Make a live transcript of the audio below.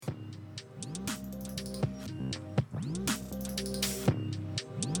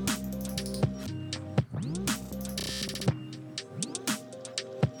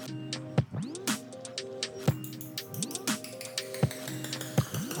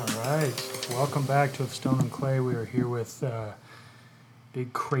right. Welcome back to Of Stone and Clay. We are here with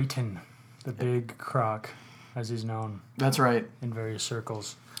Big Creighton, the Big Croc, as he's known That's right. in various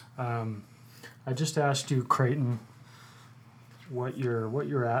circles. I just asked you, Creighton, what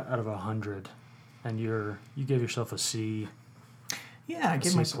you're at out of 100, and you gave yourself a C. Yeah, I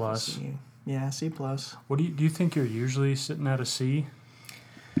give C myself plus. a C. Yeah, C plus. What do you think you're usually sitting at a C?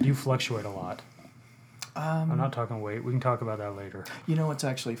 Do you fluctuate a lot? I'm not talking weight. We can talk about that later. You know what's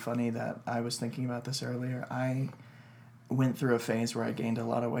actually funny that I was thinking about this earlier? I went through a phase where I gained a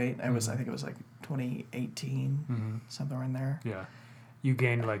lot of weight. I think it was like 2018, somewhere in there. Yeah. You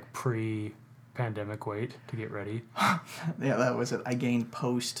gained like pre-pandemic weight to get ready. Yeah, that was it. I gained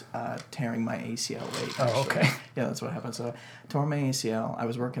post tearing my ACL weight. Oh, actually. okay. Yeah, that's what happened. So, tore my ACL. I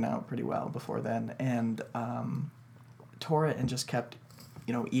was working out pretty well before then, and tore it and just kept,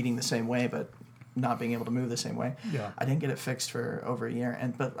 eating the same way, but not being able to move the same way. Yeah. I didn't get it fixed for over a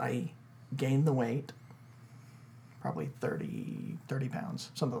year, but I gained the weight, probably 30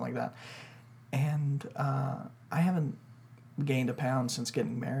 pounds, something like that. And I haven't gained a pound since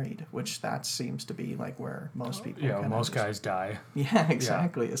getting married, which that seems to be like where most people. Yeah, most guys die. Yeah,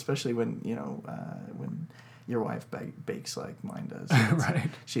 exactly. Yeah. Especially when when your wife bakes like mine does. Right.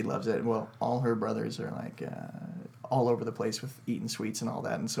 She loves it. Well, all her brothers are like all over the place with eating sweets and all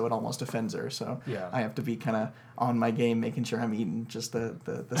that, and so it almost offends her. So Yeah. I have to be kind of on my game, making sure I'm eating just the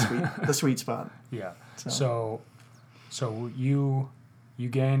sweet the sweet spot. Yeah. So you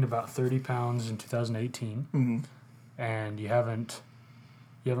gained about 30 pounds in 2018, Mm-hmm. and you haven't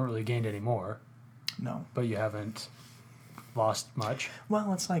really gained any more, No. but you haven't lost much.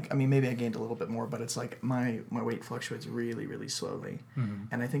 Well, it's like, maybe I gained a little bit more, but it's like my weight fluctuates really, really slowly. Mm-hmm.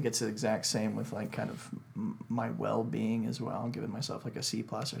 And I think it's the exact same with like kind of my well-being as well. I'm giving myself like a C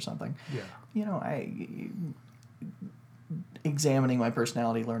plus or something. Yeah. Examining my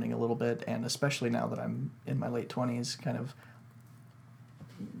personality, learning a little bit, and especially now that I'm in my late 20s, kind of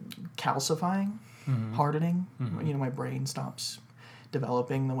calcifying, Mm-hmm. hardening. Mhm. My brain stops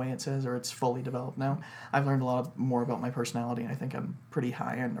developing the way it says, or it's fully developed now. I've learned a lot more about my personality, and I think I'm pretty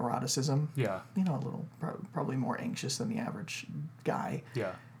high on neuroticism. Yeah. A little, probably more anxious than the average guy.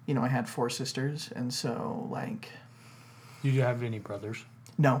 Yeah. I had 4 sisters, and so, like... You have any brothers?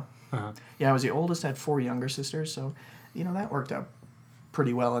 No. Uh-huh. Yeah, I was the oldest, I had 4 younger sisters, so, that worked out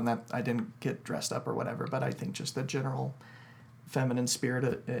pretty well, and that I didn't get dressed up or whatever, but I think just the general feminine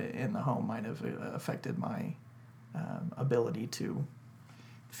spirit in the home might have affected my ability to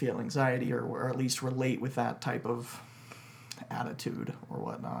feel anxiety or at least relate with that type of attitude or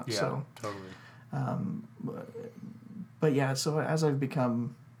whatnot. Yeah, So, totally. but yeah, so as I've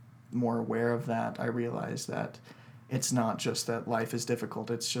become more aware of that, I realize that it's not just that life is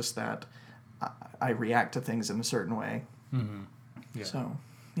difficult, it's just that I react to things in a certain way. Mm-hmm. Yeah. So,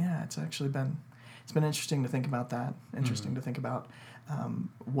 yeah, it's been interesting to think about that. Interesting to think about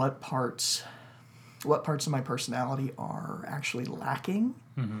what parts of my personality are actually lacking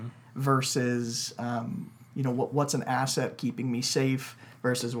versus what's an asset keeping me safe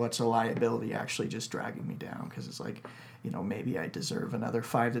versus what's a liability actually just dragging me down, because it's like maybe I deserve another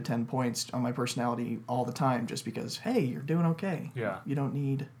 5 to 10 points on my personality all the time just because, hey, you're doing okay. Yeah. You don't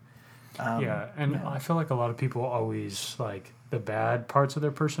need I feel like a lot of people always, like, the bad parts of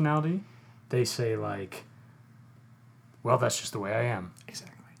their personality, they say, like, well, that's just the way I am.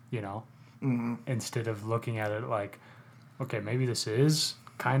 Exactly. Instead of looking at it like, okay, maybe this is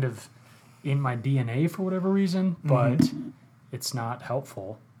kind of in my DNA for whatever reason, but it's not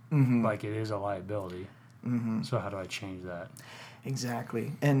helpful. Like, it is a liability. So how do I change that?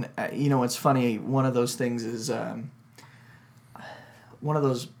 Exactly. And, it's funny, one of those things is, one of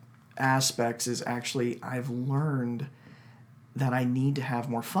those aspects is actually I've learned that I need to have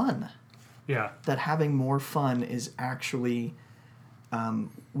more fun. Yeah. That having more fun is actually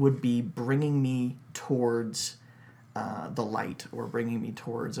would be bringing me towards the light, or bringing me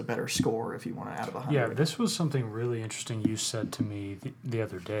towards a better score, if you want to, out of 100. Yeah, this was something really interesting you said to me the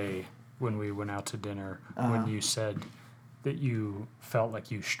other day when we went out to dinner, when you said that you felt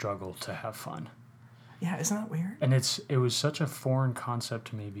like you struggled to have fun. Yeah, isn't that weird? And it was such a foreign concept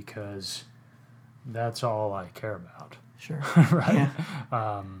to me because that's all I care about. Sure. Right?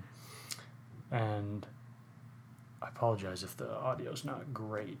 Yeah. And I apologize if the audio's not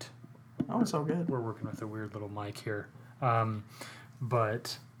great. Oh, it's all good. We're working with a weird little mic here.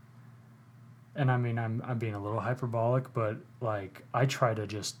 But, and I mean, I'm being a little hyperbolic, but like, I try to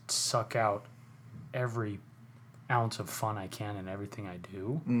just suck out every ounce of fun I can in everything I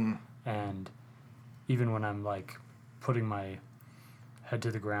do. And even when I'm like putting my head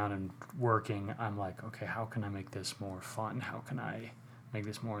to the ground and working, I'm like, okay, how can I make this more fun? How can I make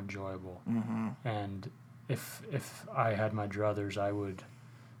this more enjoyable. And if I had my druthers, I would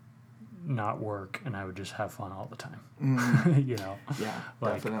not work and I would just have fun all the time. You know? Yeah,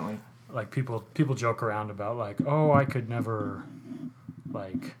 like, definitely. Like people joke around about like, oh, I could never,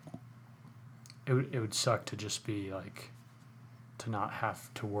 like, it would suck to just be like, to not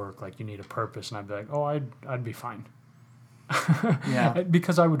have to work. Like, you need a purpose. And I'd be like, oh, I'd be fine. Yeah.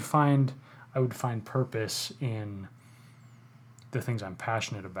 Because I would find purpose in the things I'm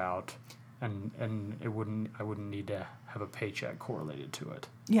passionate about, and I wouldn't need to have a paycheck correlated to it.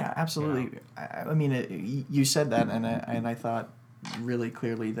 Yeah, absolutely. I mean, you said that, and I thought really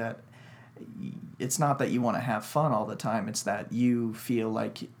clearly that it's not that you want to have fun all the time. It's that you feel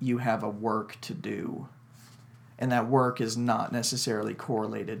like you have a work to do, and that work is not necessarily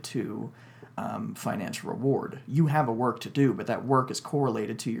correlated to financial reward. You have a work to do, but that work is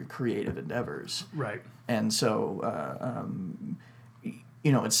correlated to your creative endeavors. Right. And so,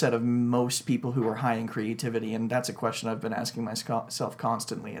 instead of most people who are high in creativity, and that's a question I've been asking myself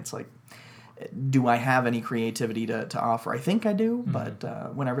constantly, it's like, do I have any creativity to offer? I think I do,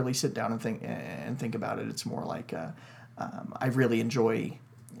 but when I really sit down and think about it, it's more like I really enjoy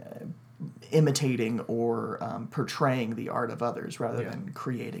imitating or portraying the art of others rather than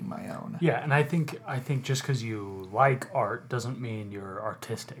creating my own. Yeah, and I think just because you like art doesn't mean you're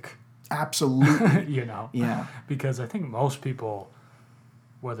artistic. Absolutely. You know? Yeah. Because I think most people,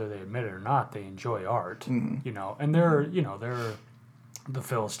 whether they admit it or not, they enjoy art. You know, and there are the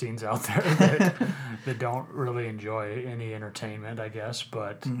Philistines out there that don't really enjoy any entertainment, I guess,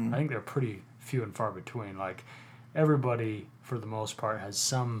 but I think they're pretty few and far between. Like, everybody, for the most part, has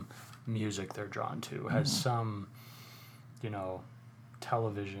some music they're drawn to, has some,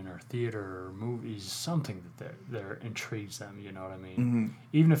 television or theater or movies, something that intrigues them, you know what I mean?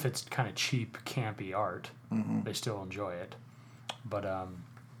 Even if it's kind of cheap, campy art, they still enjoy it. But,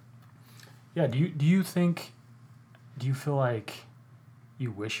 yeah, do you feel like you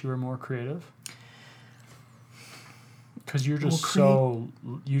wish you were more creative? Because you're just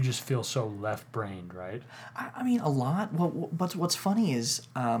you just feel so left-brained, right? I mean, a lot. Well, but what's funny is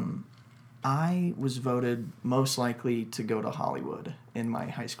I was voted most likely to go to Hollywood in my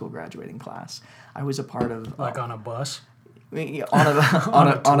high school graduating class. I was a part of... Like on a bus? On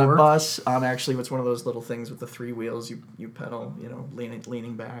a bus, on actually what's one of those little things with the three wheels you pedal,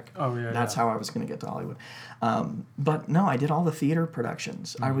 leaning back. Oh yeah. That's how I was going to get to Hollywood. But no, I did all the theater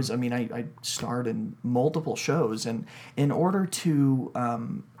productions. I starred in multiple shows, and in order to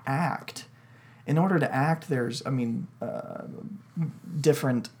act, there's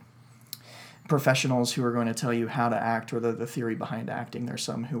different professionals who are going to tell you how to act or the theory behind acting. There's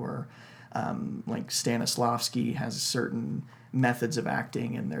some who are like Stanislavski has certain methods of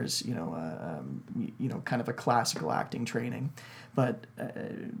acting, and there's kind of a classical acting training. But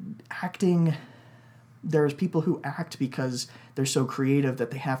acting, there's people who act because they're so creative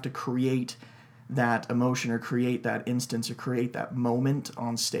that they have to create that emotion or create that instance or create that moment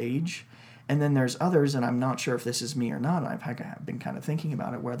on stage. And then there's others, and I'm not sure if this is me or not, and I've been kind of thinking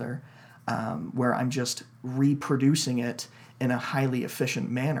about it, where I'm just reproducing it in a highly efficient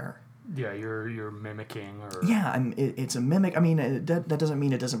manner. Yeah, you're mimicking, or it's a mimic. I mean, that doesn't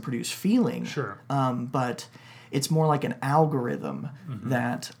mean it doesn't produce feeling. Sure. But it's more like an algorithm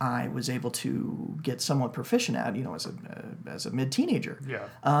that I was able to get somewhat proficient at, as a mid-teenager. Yeah.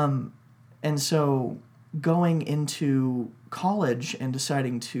 And so going into college and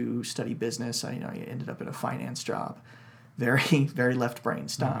deciding to study business, I ended up in a finance job, very very left brain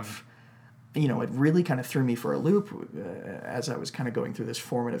stuff. It really kind of threw me for a loop as I was kind of going through this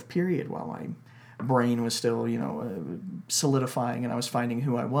formative period while my brain was still, solidifying, and I was finding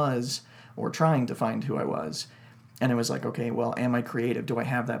who I was, or trying to find who I was. And it was like, okay, well, am I creative? Do I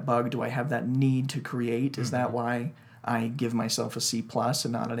have that bug? Do I have that need to create? Is that why I give myself a C+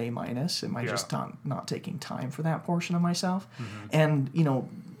 and not an A-? Am I just not taking time for that portion of myself? And,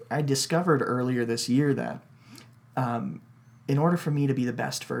 I discovered earlier this year that in order for me to be the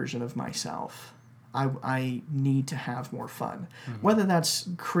best version of myself, I need to have more fun. Whether that's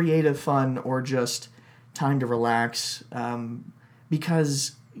creative fun or just time to relax,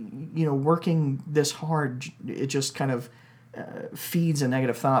 because, working this hard, it just kind of feeds a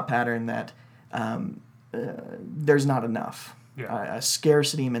negative thought pattern that there's not enough. Yeah. A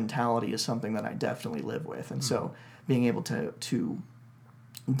scarcity mentality is something that I definitely live with. And so being able to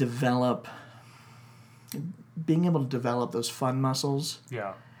develop those fun muscles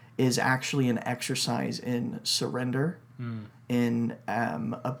is actually an exercise in surrender, in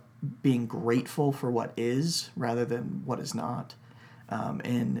being grateful for what is rather than what is not.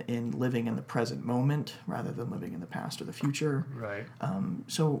 in living in the present moment rather than living in the past or the future. Right.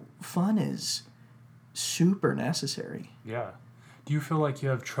 So fun is super necessary. Yeah. Do you feel like you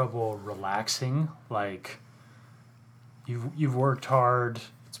have trouble relaxing? Like you've worked hard,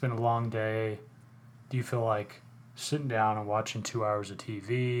 it's been a long day. Do you feel like sitting down and watching 2 hours of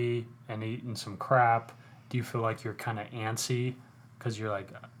TV and eating some crap, do you feel like you're kind of antsy because you're like,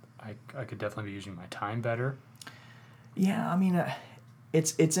 I could definitely be using my time better? Yeah, I mean,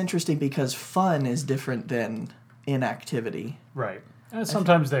 it's interesting because fun is different than inactivity. Right. And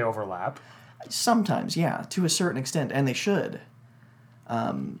sometimes they overlap. Sometimes, yeah, to a certain extent, and they should.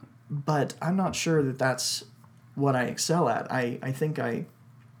 But I'm not sure that that's what I excel at. I think I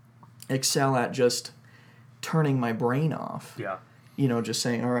excel at just turning my brain off. Yeah. Just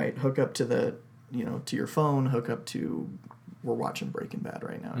saying, all right, hook up to to your phone, hook up to, we're watching Breaking Bad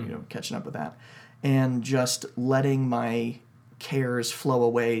right now, catching up with that. And just letting my cares flow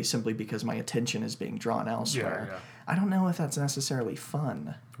away simply because my attention is being drawn elsewhere. Yeah. I don't know if that's necessarily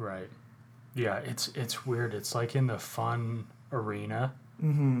fun. Right. Yeah, it's weird. It's like in the fun arena,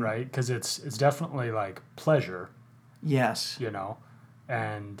 right? Because it's definitely like pleasure. Yes.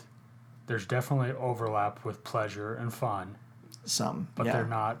 And there's definitely overlap with pleasure and fun. But they're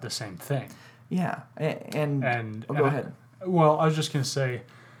not the same thing. Yeah, and go ahead. Well, I was just going to say,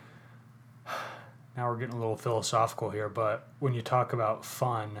 now we're getting a little philosophical here, but when you talk about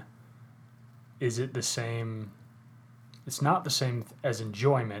fun, is it the same? It's not the same as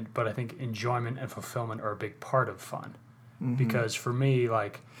enjoyment, but I think enjoyment and fulfillment are a big part of fun. Because for me,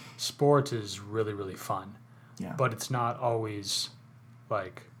 like, sports is really, really fun. Yeah. But it's not always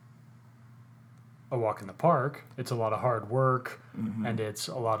like a walk in the park. It's a lot of hard work, and it's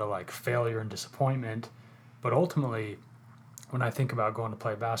a lot of like failure and disappointment. But ultimately, when I think about going to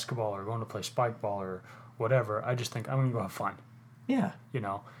play basketball or going to play spike ball or whatever, I just think I'm going to go have fun. Yeah.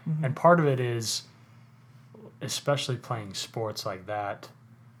 And part of it is, especially playing sports like that,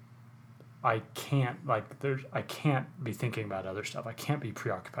 I can't be thinking about other stuff. I can't be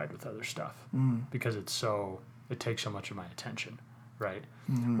preoccupied with other stuff because it takes so much of my attention, right?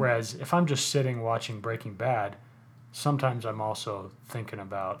 Whereas if I'm just sitting watching Breaking Bad, sometimes I'm also thinking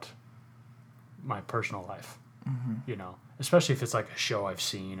about my personal life, especially if it's like a show I've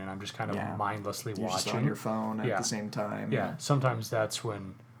seen and I'm just kind of mindlessly You're watching. just on your phone at the same time. Yeah, sometimes that's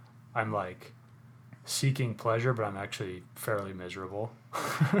when I'm like seeking pleasure, but I'm actually fairly miserable.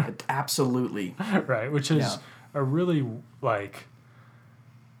 Absolutely. Right, which is a really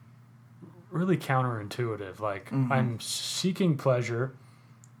really counterintuitive. Like I'm seeking pleasure,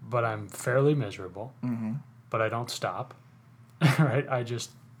 but I'm fairly miserable. But I don't stop. Right, I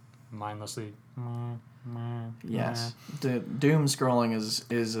just mindlessly. Yes, doom scrolling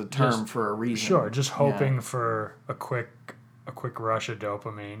is a term for a reason. Sure, just hoping for a quick rush of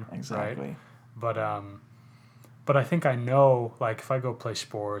dopamine. Exactly. Right? But I think I know, like, if I go play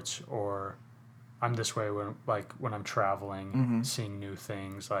sports or I'm this way when I'm traveling, seeing new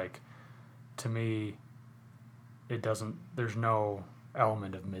things, like, to me, there's no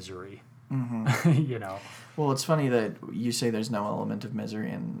element of misery, Well, it's funny that you say there's no element of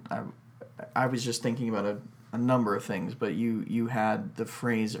misery, and I was just thinking about a number of things, but you had the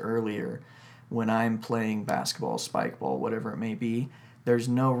phrase earlier, when I'm playing basketball, spike ball, whatever it may be, there's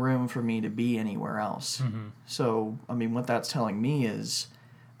no room for me to be anywhere else. So, I mean, what that's telling me is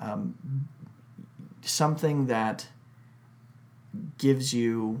something that gives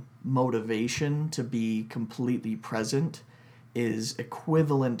you motivation to be completely present is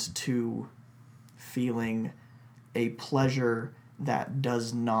equivalent to feeling a pleasure that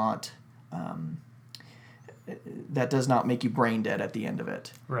does not make you brain dead at the end of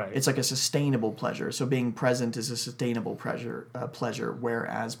it. Right. It's like a sustainable pleasure. So being present is a sustainable pleasure,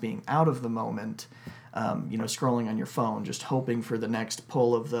 whereas being out of the moment, scrolling on your phone, just hoping for the next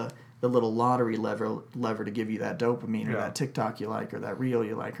pull of the little lottery lever to give you that dopamine or that TikTok you like or that reel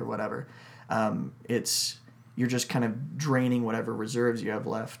you like or whatever. You're just kind of draining whatever reserves you have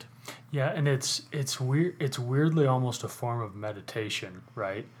left. Yeah, and it's weird. It's weirdly almost a form of meditation,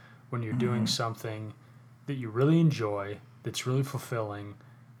 right? When you're doing something that you really enjoy, that's really fulfilling,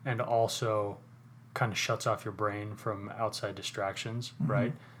 and also kind of shuts off your brain from outside distractions,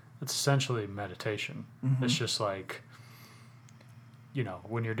 right? It's essentially meditation. It's just like,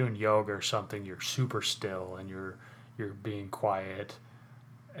 when you're doing yoga or something, you're super still and you're being quiet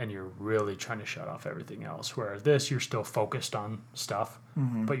and you're really trying to shut off everything else. Whereas this, you're still focused on stuff,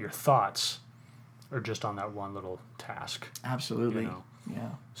 but your thoughts are just on that one little task. Absolutely. Yeah.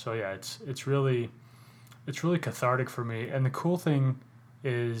 So yeah, it's really cathartic for me. And the cool thing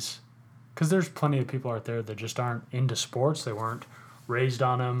is, because there's plenty of people out there that just aren't into sports, they weren't raised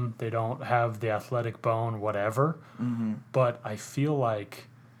on them. They don't have the athletic bone, whatever. Mm-hmm. But I feel like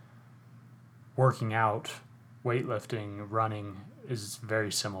working out, weightlifting, running is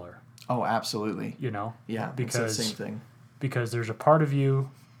very similar. Oh, absolutely. You know? Yeah, because it's the same thing. Because there's a part of you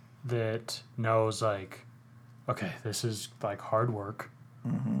that knows like, okay, this is like hard work,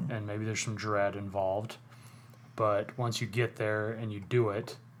 Mm-hmm. and maybe there's some dread involved. But once you get there and you do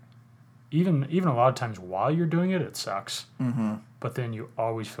it, even a lot of times while you're doing it, it sucks. Mm-hmm. But then you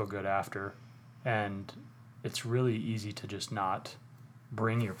always feel good after, and it's really easy to just not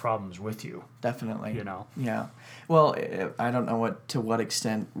bring your problems with you. Definitely. You know. Yeah. Well, I don't know to what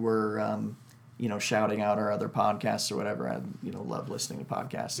extent we're shouting out our other podcasts or whatever. I love listening to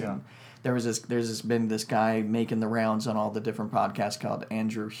podcasts. Yeah. And there's been this guy making the rounds on all the different podcasts called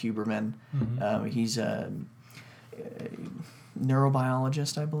Andrew Huberman. Mm-hmm. He's a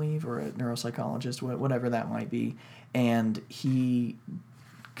neurobiologist, I believe, or a neuropsychologist, whatever that might be. And he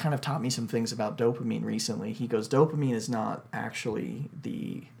kind of taught me some things about dopamine recently. He goes, dopamine is not actually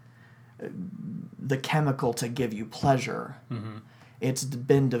the chemical to give you pleasure. Mm-hmm. It's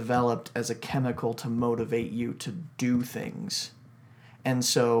been developed as a chemical to motivate you to do things. And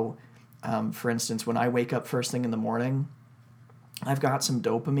so, for instance, when I wake up first thing in the morning, I've got some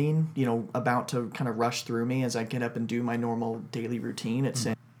dopamine, about to kind of rush through me as I get up and do my normal daily routine. It's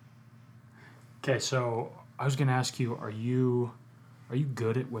Okay, so I was gonna ask you, are you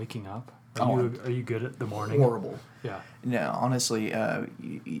good at waking up? Are you good at the morning? horrible. Yeah. No, honestly,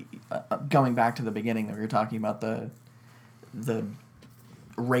 going back to the beginning, we were talking about the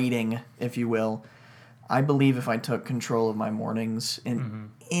rating, if you will. I believe if I took control of my mornings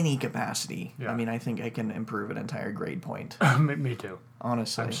in any capacity, Yeah. I mean, I think I can improve an entire grade point. Me too.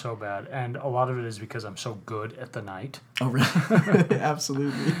 Honestly. I'm so bad, and a lot of it is because I'm so good at the night, Oh, really?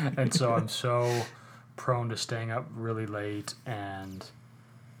 Absolutely. and so I'm so prone to staying up really late. And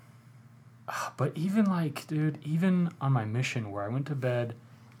but even like, dude, even on my mission where I went to bed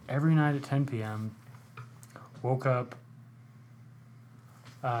every night at 10 p.m., woke up.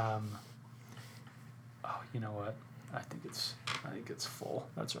 Oh, you know what? I think it's full.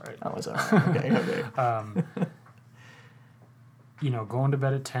 That's right. That was all right. Okay. Going to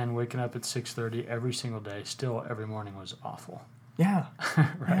bed at 10, waking up at 6:30 every single day, still every morning was awful. Yeah.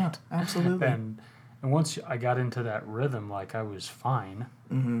 Right. Yeah, absolutely. And once I got into that rhythm, like I was fine.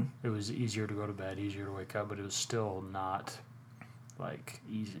 Mm-hmm. It was easier to go to bed, easier to wake up, but it was still not like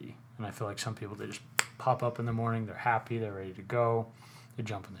easy. And I feel like some people, they just pop up in the morning, they're happy, they're ready to go, they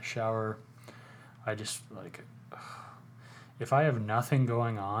jump in the shower. I just like, if I have nothing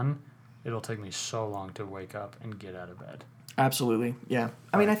going on, it'll take me so long to wake up and get out of bed. Absolutely. Yeah.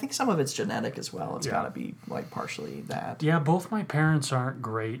 I mean, I think some of it's genetic as well. It's Yeah. got to be like partially that. Yeah, both my parents aren't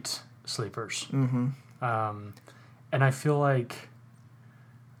great sleepers. Mm-hmm. And I feel like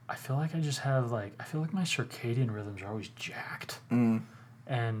I just have like, I feel like my circadian rhythms are always jacked. Mm.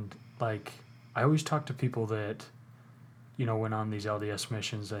 And like, I always talk to people that, went on these LDS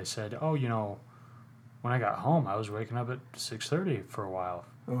missions. They said, oh, when I got home, I was waking up at 6:30 for a while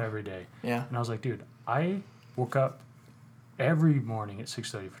every day. Yeah. And I was like, dude, I woke up every morning at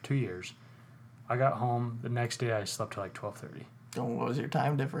 6:30 for 2 years. I got home the next day. I slept till like 12:30. Oh, what was your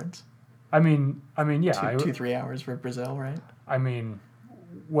time difference? I mean, yeah. 3 hours for Brazil, right? I mean,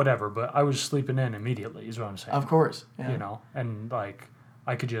 whatever. But I was sleeping in immediately. Is what I'm saying. Of course. Yeah. And like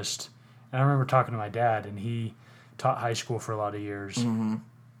I could just. And I remember talking to my dad, and he taught high school for a lot of years. Mm-hmm.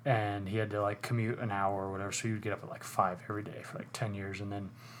 And he had to like commute an hour or whatever, so he would get up at like 5 every day for like 10 years. And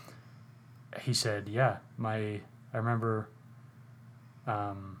then he said, yeah, I remember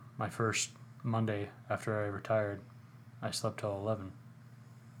my first Monday after I retired, I slept till 11.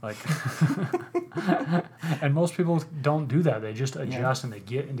 Like, and most people don't do that. They just adjust and they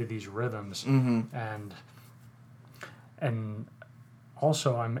get into these rhythms. Mm-hmm. And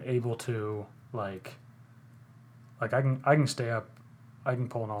also I'm able to like I can stay up. I can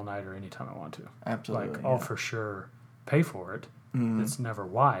pull an all-nighter anytime I want to. Absolutely. Like, I'll for sure pay for it. Mm-hmm. It's never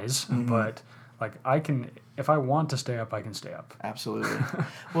wise, but like I can, if I want to stay up, I can stay up. Absolutely.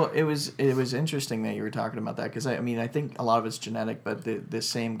 Well, it was interesting that you were talking about that because I mean I think a lot of it's genetic, but the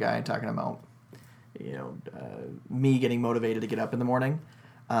same guy talking about me getting motivated to get up in the morning,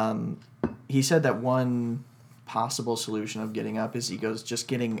 he said that one possible solution of getting up is he goes just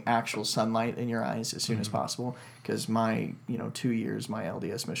getting actual sunlight in your eyes as soon as possible because my 2 years my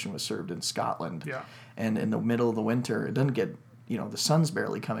LDS mission was served in Scotland. Yeah. And in the middle of the winter it doesn't get the sun's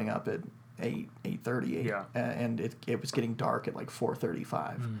barely coming up at 8:30. Yeah. And it was getting dark at like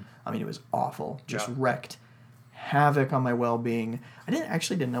 4:35. I mean it was awful. Just wrecked havoc on my well-being. I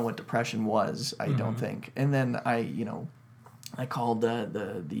didn't know what depression was, I don't think. And then I I called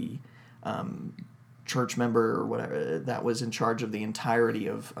the church member or whatever that was in charge of the entirety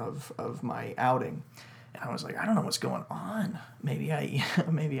of my outing. And I was like, I don't know what's going on. Maybe I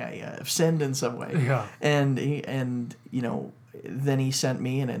have sinned in some way. Yeah. And then he sent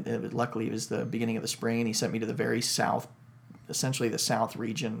me, and luckily it was the beginning of the spring, and he sent me to the very south, essentially the south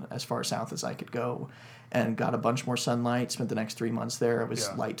region, as far south as I could go, and got a bunch more sunlight. Spent the next 3 months there. It was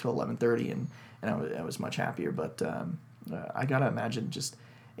light till 11:30, and I was much happier. But I gotta imagine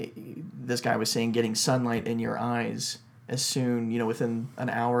this guy was saying getting sunlight in your eyes as soon, within an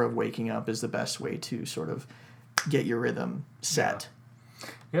hour of waking up is the best way to sort of get your rhythm set.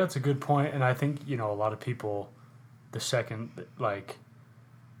 Yeah, that's a good point. And I think, a lot of people, the second, like,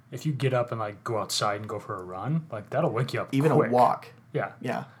 if you get up and, like, go outside and go for a run, like, that'll wake you up Even quick. a walk. Yeah.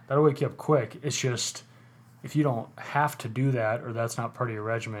 Yeah. That'll wake you up quick. It's just, if you don't have to do that or that's not part of your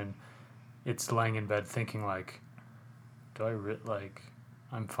regimen, it's laying in bed thinking, like,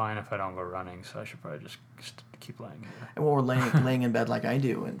 I'm fine if I don't go running, so I should probably just keep laying here. Or laying in bed like I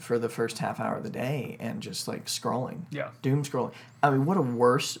do, and for the first half hour of the day, and just like scrolling, doom scrolling. I mean, what a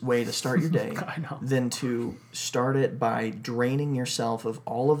worse way to start your day I know. than to start it by draining yourself of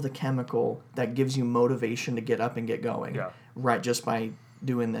all of the chemical that gives you motivation to get up and get going. Yeah. Right, just by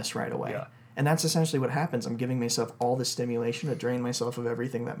doing this right away. Yeah. And that's essentially what happens. I'm giving myself all the stimulation to drain myself of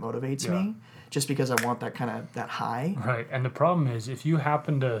everything that motivates me, just because I want that that high. Right, and the problem is if you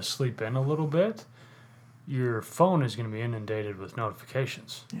happen to sleep in a little bit, your phone is going to be inundated with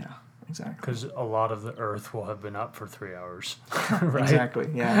notifications. Yeah, exactly. Because a lot of the earth will have been up for 3 hours, right? Exactly,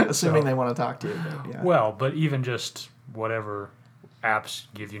 yeah, assuming they want to talk to you. But yeah. Well, but even just whatever apps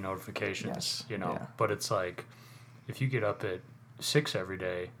give you notifications, Yeah. But it's like, if you get up at 6 every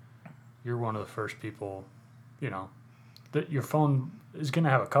day, you're one of the first people, that your phone is going to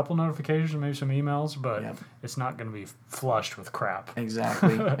have a couple notifications, maybe some emails, but it's not going to be flushed with crap.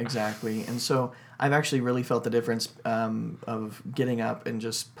 Exactly. And so I've actually really felt the difference of getting up and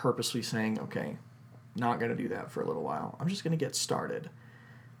just purposely saying, okay, not going to do that for a little while. I'm just going to get started.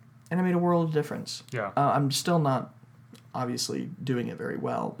 And it made a world of difference. Yeah. I'm still not obviously doing it very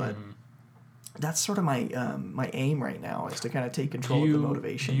well, but that's sort of my my aim right now, is to kind of take control of the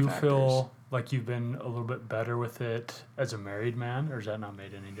motivation factors. Do you factors. feel like you've been a little bit better with it as a married man, or has that not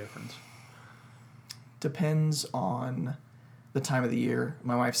made any difference? Depends on the time of the year.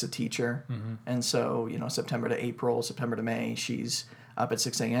 My wife's a teacher, and so, September to April, September to May, she's up at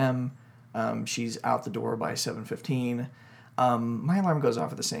 6 a.m. She's out the door by 7:15. My alarm goes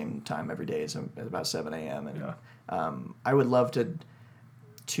off at the same time every day, at about 7 a.m. And I would love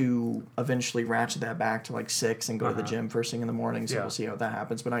to eventually ratchet that back to like 6 and go to the gym first thing in the morning, so we'll see how that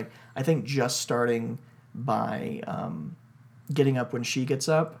happens. But I think just starting by getting up when she gets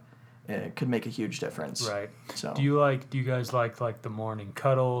up could make a huge difference. Right. So do you guys like the morning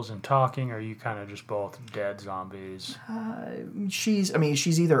cuddles and talking, or are you kind of just both dead zombies?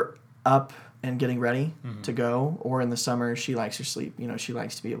 She's either up and getting ready to go, or in the summer she likes her sleep. She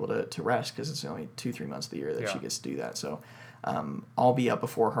likes to be able to rest, because it's only 2-3 months of the year that she gets to do that. So I'll be up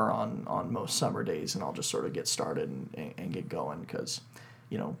before her on most summer days, and I'll just sort of get started and get going, because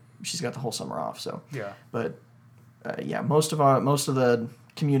she's got the whole summer off. So but most of the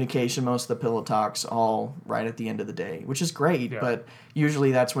communication, most of the pillow talks, all right at the end of the day, which is great. But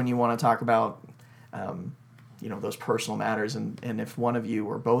usually that's when you want to talk about those personal matters, and if one of you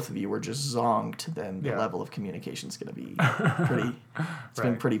or both of you were just zonked, then the level of communication is going to be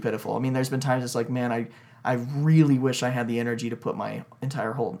been pretty pitiful. I mean, there's been times it's like, man, I really wish I had the energy to put my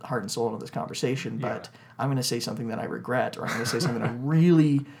entire whole heart and soul into this conversation, but I'm going to say something that I regret, or I'm going to say something in a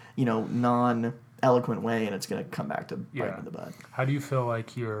really, non-eloquent way, and it's going to come back to bite me in the butt. How do you feel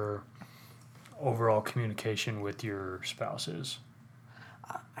like your overall communication with your spouse is?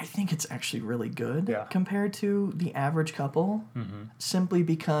 I think it's actually really good compared to the average couple, simply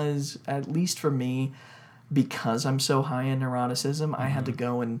because, at least for me, because I'm so high in neuroticism, I had to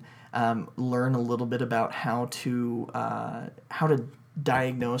go and learn a little bit about how to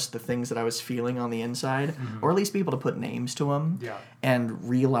diagnose the things that I was feeling on the inside, or at least be able to put names to them, and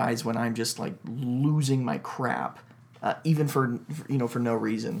realize when I'm just like losing my crap, even for no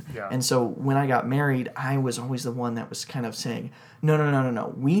reason. And so when I got married, I was always the one that was kind of saying,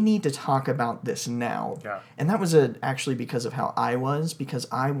 no, we need to talk about this now. And that was actually because of how I was, because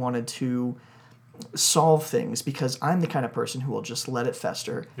I wanted to solve things, because I'm the kind of person who will just let it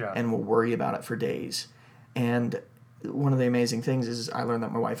fester and will worry about it for days. And one of the amazing things is I learned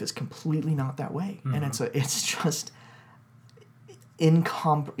that my wife is completely not that way, and it's just it's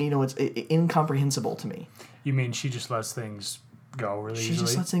incomprehensible to me. You mean she just lets things go really easily? She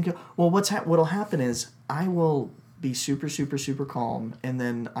just lets things go. Well, what'll happen is I will be super, super, super calm, and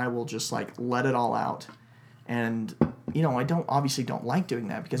then I will just like let it all out. And I don't like doing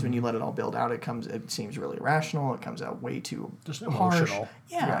that, because when you let it all build out, it seems really irrational. It comes out way too Just harsh. emotional.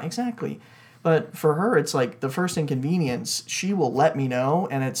 Yeah, exactly. But for her, it's like the first inconvenience, she will let me know,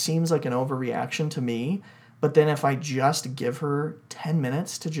 and it seems like an overreaction to me. But then if I just give her 10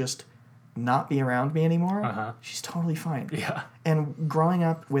 minutes to just not be around me anymore, she's totally fine. Yeah. And growing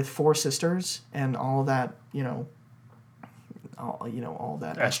up with 4 sisters and all that, all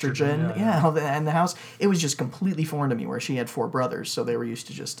that estrogen, all that in the house, it was just completely foreign to me, where she had 4 brothers, so they were used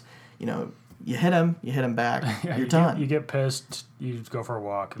to just, you hit him back, you're done. You get pissed, you go for a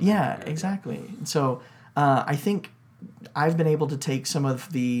walk. Yeah, exactly. So I think I've been able to take some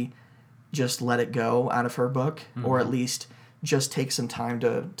of the just let it go out of her book, or at least just take some time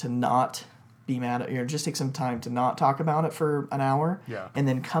to not be mad at, just take some time to not talk about it for an hour, and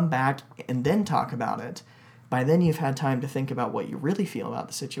then come back and then talk about it. By then you've had time to think about what you really feel about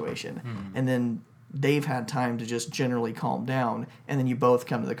the situation, and then they've had time to just generally calm down, and then you both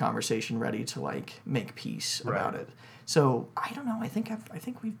come to the conversation ready to like make peace about it. So I don't know. I think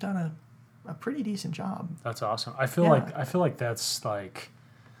we've done a pretty decent job. That's awesome. I feel like that's like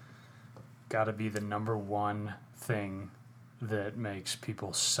got to be the number one thing that makes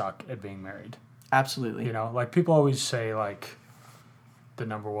people suck at being married. Absolutely. Like people always say like the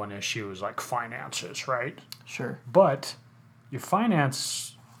number one issue is like finances, right? Sure. But your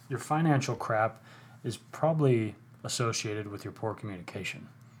financial crap is probably associated with your poor communication.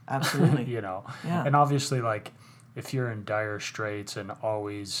 Absolutely. Yeah. And obviously, like, if you're in dire straits and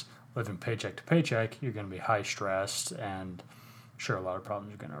always living paycheck to paycheck, you're going to be high stressed, and sure, a lot of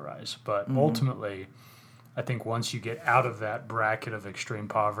problems are going to arise. But ultimately, I think once you get out of that bracket of extreme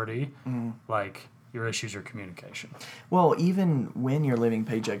poverty, like, your issues are communication. Well, even when you're living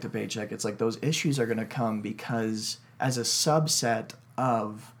paycheck to paycheck, it's like those issues are going to come because as a subset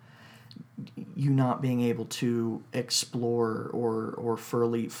of you not being able to explore or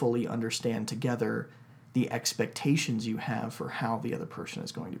fully understand together the expectations you have for how the other person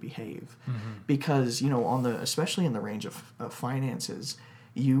is going to behave. Because, especially in the range of finances,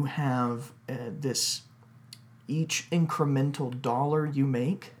 you have each incremental dollar you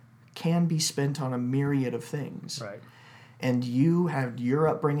make can be spent on a myriad of things. Right. And you have your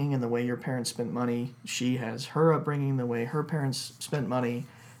upbringing and the way your parents spent money. She has her upbringing, the way her parents spent money.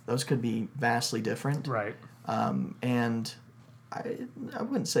 Those could be vastly different. Right. And I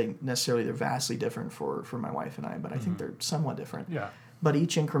wouldn't say necessarily they're vastly different for my wife and I, but I think they're somewhat different. Yeah. But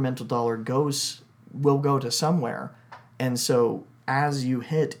each incremental dollar will go to somewhere. And so as you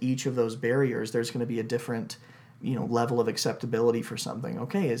hit each of those barriers, there's going to be a different level of acceptability for something.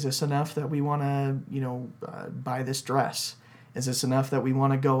 Okay, is this enough that we want to, buy this dress? Is this enough that we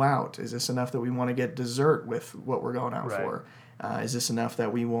want to go out? Is this enough that we want to get dessert with what we're going out for? Is this enough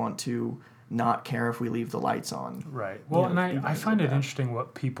that we want to not care if we leave the lights on? Right. Well, and I find it interesting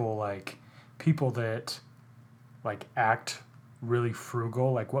what people that like act really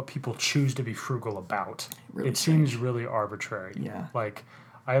frugal, like what people choose to be frugal about. Really seems really arbitrary. Yeah. Like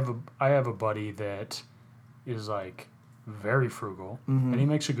I have a buddy that is like very frugal, and he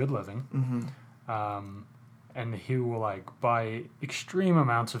makes a good living. And he will like buy extreme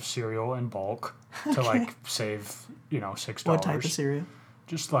amounts of cereal in bulk to like save $6. What type of cereal?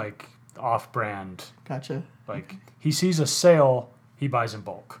 Just like off-brand. Gotcha. Like he sees a sale, he buys in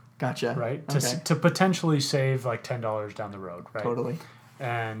bulk. Gotcha. Right. Okay. To potentially save like $10 down the road. Right. Totally.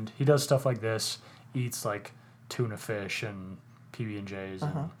 And he does stuff like this. Eats like tuna fish and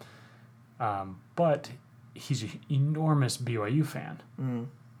PB&Js, but he's an enormous BYU fan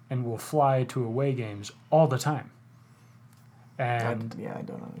and will fly to away games all the time. And I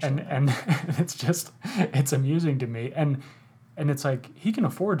don't understand. And it's amusing to me. And it's like he can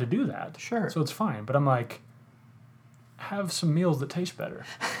afford to do that. Sure. So it's fine. But I'm like, have some meals that taste better.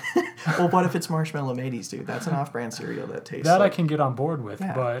 Well, what if it's Marshmallow Mateys, dude? That's an off-brand cereal that tastes I can get on board with,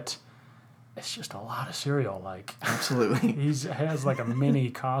 Yeah. but it's just a lot of cereal. Like Absolutely. he has like a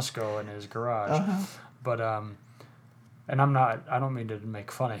mini Costco in his garage. But and I don't mean to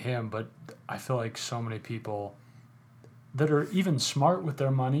make fun of him, but I feel like so many people that are even smart with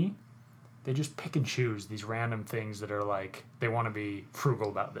their money, they just pick and choose these random things that are like they want to be frugal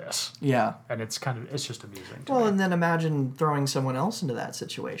about this. Yeah. And it's just amusing to Well, me. and then imagine throwing someone else into that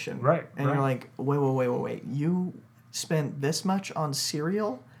situation. Right. And you're like, wait. You spent this much on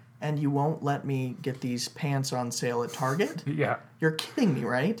cereal and you won't let me get these pants on sale at Target? Yeah. You're kidding me,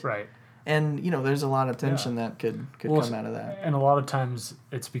 right? Right. And, there's a lot of tension that could come out of that. And a lot of times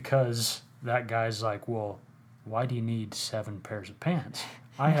it's because that guy's like, well, why do you need 7 pairs of pants?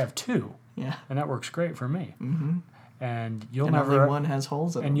 I have 2. Yeah. And that works great for me. and you'll And never only one has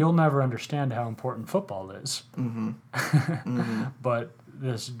holes in and them. you'll never understand how important football is. But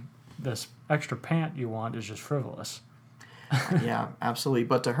this extra pant you want is just frivolous. Yeah, absolutely.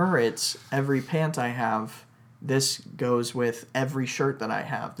 But to her, it's every pant I have. This goes with every shirt that I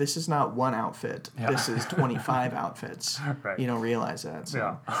have. This is not one outfit. Yeah. This is 25 outfits. Right. You don't realize that.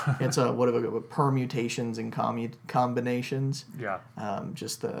 So Yeah. it's what permutations and combinations. Yeah.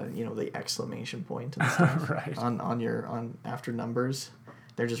 Just the exclamation point and stuff Right. on after numbers.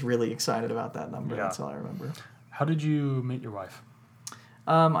 They're just really excited about that number. Yeah. That's all I remember. How did you meet your wife?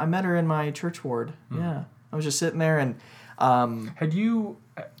 I met her in my church ward. Yeah, I was just sitting there and. Had you,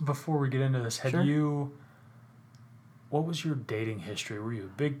 before we get into this, Sure. What was your dating history? Were you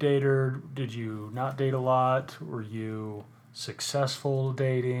a big dater? Did you not date a lot? Were you successful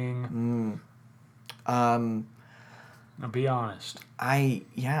dating? Now be honest. I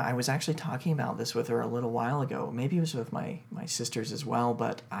was actually talking about this with her a little while ago. Maybe it was with my sisters as well,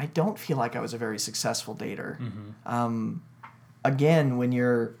 but I don't feel like I was a very successful dater. Again, when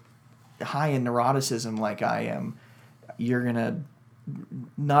you're high in neuroticism like I am, you're gonna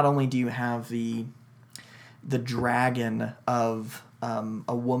not only do you have the dragon of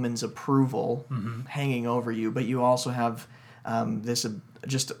a woman's approval hanging over you, but you also have this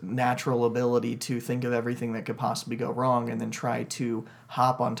just natural ability to think of everything that could possibly go wrong and then try to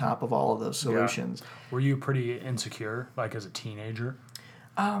hop on top of all of those solutions. Yeah. Were you pretty insecure, like as a teenager?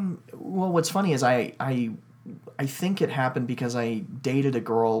 Well, what's funny is I think it happened because I dated a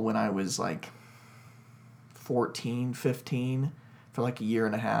girl when I was like 14, 15 for like a year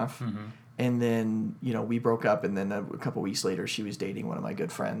and a half. And then, we broke up, and then a couple weeks later, she was dating one of my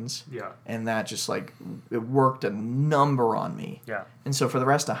good friends. Yeah. And that just, it worked a number on me. Yeah. And so for the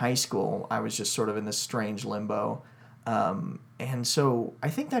rest of high school, I was just sort of in this strange limbo. And so I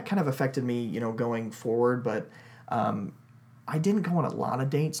think that kind of affected me, going forward. But I didn't go on a lot of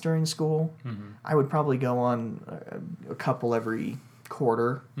dates during school. I would probably go on a couple every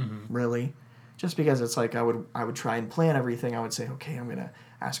quarter, really. Just because it's like I would try and plan everything. I would say, okay, I'm going to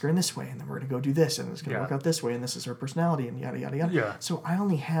ask her in this way, and then we're going to go do this, and it's going to work out this way, and this is her personality, and yada, yada, yada. Yeah. So I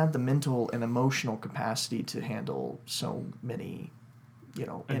only had the mental and emotional capacity to handle so many,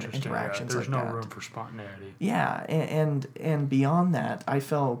 interactions There's like no that. room for spontaneity. Yeah, and beyond that, I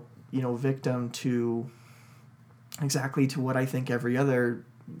fell, victim to exactly to what I think every other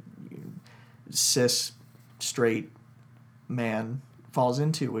cis, straight man falls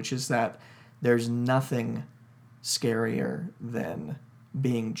into, which is that there's nothing scarier than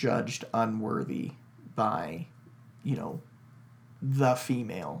being judged unworthy by, the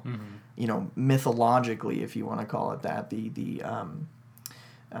female. Mythologically, if you want to call it that, the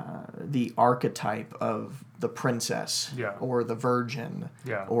archetype of the princess or the virgin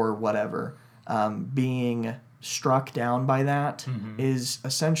or whatever, being struck down by that is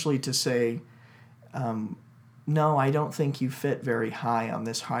essentially to say, no, I don't think you fit very high on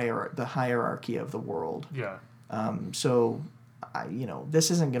this the hierarchy of the world. Yeah. So,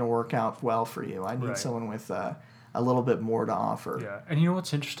 this isn't going to work out well for you. I need someone with a little bit more to offer. Yeah, and you know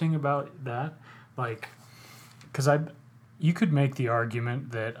what's interesting about that? Like, because you could make the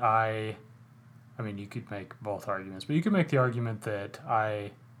argument that you could make both arguments, but you could make the argument that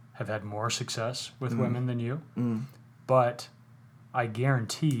I have had more success with women than you, but I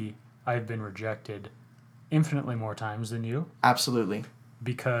guarantee I've been rejected infinitely more times than you. Absolutely.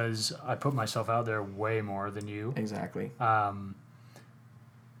 Because I put myself out there way more than you. Exactly. And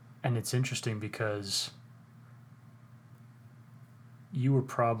it's interesting because you were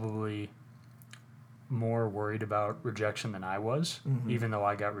probably more worried about rejection than I was, even though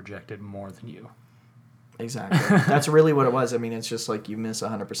I got rejected more than you. Exactly. That's really what it was. I mean, it's just like you miss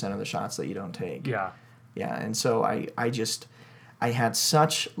 100% of the shots that you don't take. Yeah. Yeah, and so I had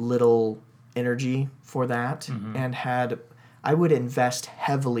such little energy for that, and I would invest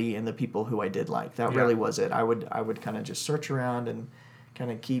heavily in the people who I did like. That really was it. I would kind of just search around and kind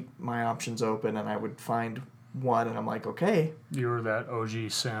of keep my options open, and I would find one, and I'm like, okay. You were that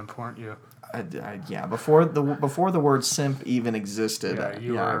OG simp, weren't you? Before the word simp even existed.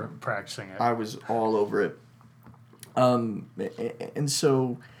 You were practicing it. I was all over it. And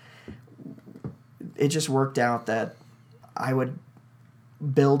so it just worked out that I would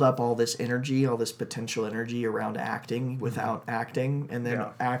build up all this energy, all this potential energy around acting without acting, and then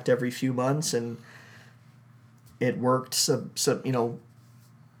act every few months, and it worked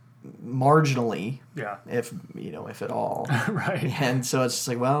marginally, if at all. Right. And so it's just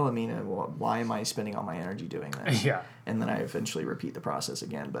like, well, I mean, why am I spending all my energy doing this? Yeah. And then I eventually repeat the process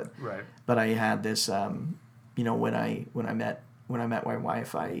again. But I had this, when I met my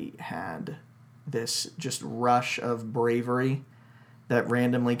wife, I had this just rush of bravery that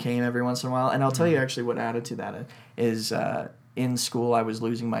randomly came every once in a while. And I'll tell you actually what added to that is in school I was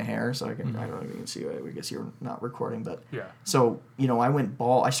losing my hair, so I don't know if you can see. I guess you're not recording, but Yeah. So I went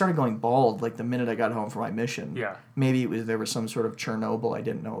bald. I started going bald like the minute I got home from my mission. Yeah. Maybe there was some sort of Chernobyl I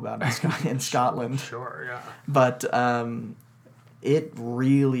didn't know about in Scotland. Sure. Yeah. But it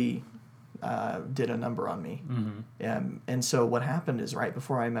really did a number on me. And so what happened is right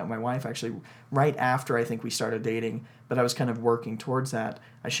before I met my wife, actually right after I think we started dating, but I was kind of working towards that,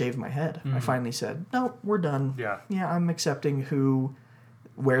 I shaved my head. I finally said, no, we're done. Yeah. Yeah, I'm accepting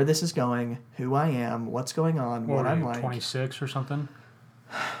where this is going, who I am, what's going on, what I'm like. 26 or something?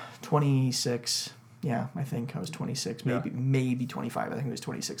 26. Yeah, I think I was 26, maybe 25. I think it was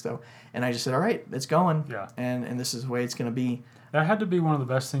 26 though. And I just said, all right, it's going. Yeah. And this is the way it's going to be. That had to be one of the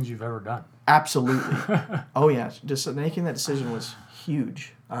best things you've ever done. Absolutely. Oh yeah, just making that decision was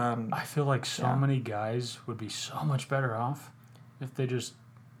huge. I feel like so many guys would be so much better off if they just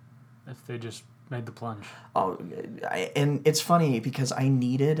made the plunge. Oh, and it's funny because I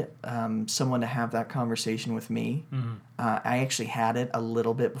needed someone to have that conversation with me. I actually had it a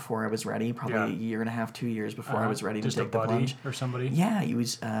little bit before I was ready, probably a year and a half, 2 years before I was ready to take the plunge. Or somebody? Yeah, he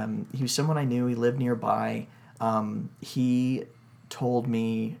was someone I knew. He lived nearby. He told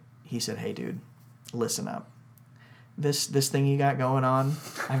me, he said, "Hey, dude, listen up. This thing you got going on,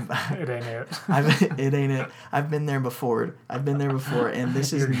 It ain't it. it ain't it. I've been there before. And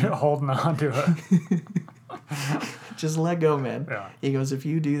this is You're holding on to it. just let go, man." Yeah. He goes, "If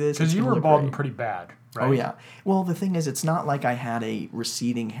you do this, Because you were balding pretty bad, right? Oh yeah. Well, the thing is, it's not like I had a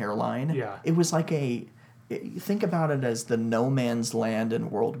receding hairline. Yeah. It was like think about it as the no man's land in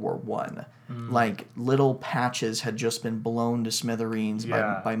World War I. Like little patches had just been blown to smithereens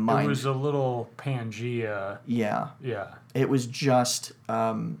by mine. It was a little Pangea. Yeah. Yeah. It was just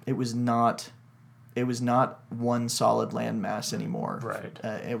it was not one solid landmass anymore. Right.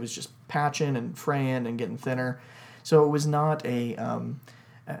 It was just patching and fraying and getting thinner. So it was not a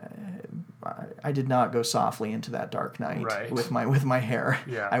I did not go softly into that dark night with my hair.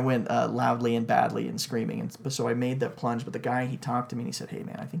 Yeah. I went loudly and badly and screaming, and so I made that plunge. But the guy, he talked to me and he said, "Hey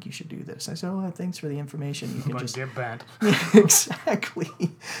man, I think you should do this." I said, "Oh, thanks for the information. You can just get bent." exactly.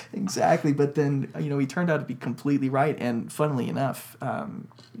 But then he turned out to be completely right. And funnily enough,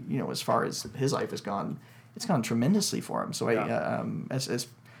 as far as his life has gone, it's gone tremendously for him. So as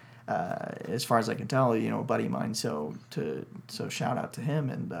far as I can tell, a buddy of mine. So shout out to him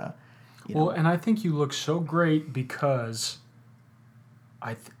and. And I think you look so great because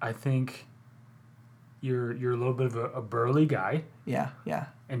I think you're a little bit of a burly guy. Yeah.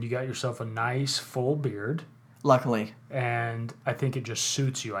 And you got yourself a nice full beard. Luckily. And I think it just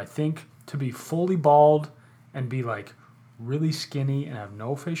suits you. I think to be fully bald and be like really skinny and have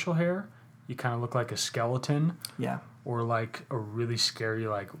no facial hair, you kind of look like a skeleton. Yeah. Or like a really scary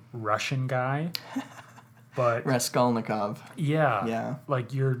like Russian guy. But Raskolnikov. Yeah. Yeah.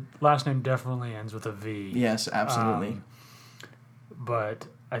 Like your last name definitely ends with a V. Yes, absolutely. But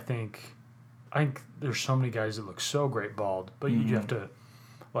I think there's so many guys that look so great bald, but you have to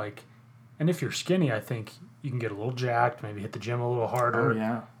and if you're skinny, I think you can get a little jacked, maybe hit the gym a little harder. Oh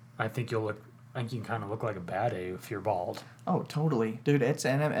yeah. I think you can kind of look like a bad A if you're bald. Oh, totally, dude. It's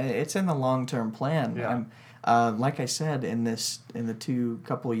in the long-term plan. Yeah. Like I said, in the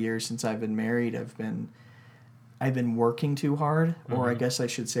couple of years since I've been married, I've been working too hard, or I guess I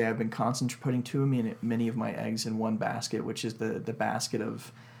should say I've been putting too many of my eggs in one basket, which is the basket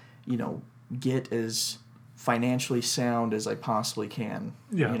of, get as financially sound as I possibly can.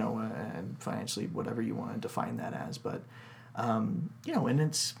 Yeah. And financially, whatever you want to define that as, but, and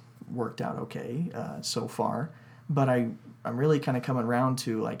it's worked out okay so far. But I'm really kind of coming around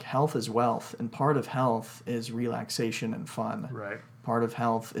to health is wealth, and part of health is relaxation and fun. Right. Part of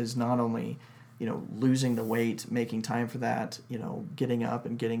health is not only losing the weight, making time for that, getting up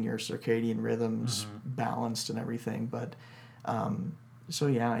and getting your circadian rhythms balanced and everything. But,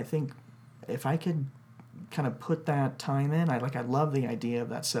 I think if I could kind of put that time in, I love the idea of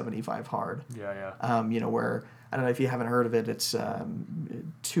that 75 hard. Yeah. Where, I don't know if you haven't heard of it, it's 2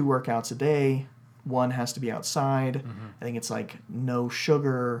 workouts a day, 1 has to be outside. I think it's no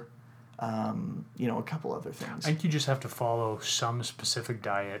sugar, a couple other things. I think you just have to follow some specific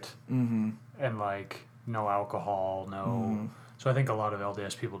diet. And no alcohol, no. So I think a lot of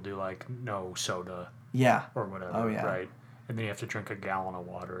LDS people do no soda. Yeah. Or whatever. Oh yeah. Right. And then you have to drink a gallon of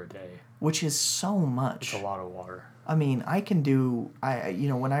water a day. Which is so much. It's a lot of water. I mean, I can do.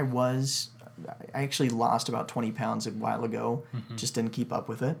 When I actually lost about 20 pounds a while ago. Just didn't keep up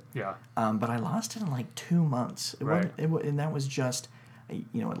with it. Yeah. But I lost it in 2 months. And that was just, I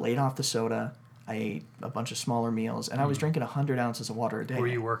laid off the soda. I ate a bunch of smaller meals, and I was drinking 100 ounces of water a day. Were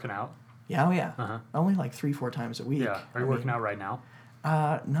you working out? Yeah, oh yeah. Uh-huh. Only like 3-4 times a week. Yeah. Are you working out right now?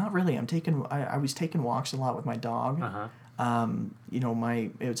 Not really. I was taking walks a lot with my dog. Uh-huh.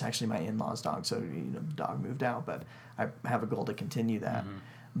 It was actually my in-laws' dog, so the dog moved out, but I have a goal to continue that. Mm-hmm.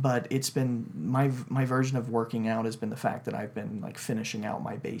 But it's been my version of working out has been the fact that I've been like finishing out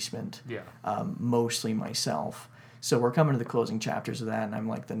my basement, Yeah. mostly myself. So we're coming to the closing chapters of that, and I'm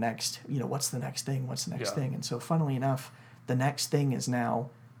like, the next, what's the next thing? What's the next Yeah. thing? And so, funnily enough, the next thing is now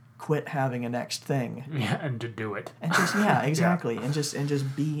quit having a next thing. Yeah, and to do it. And just exactly, and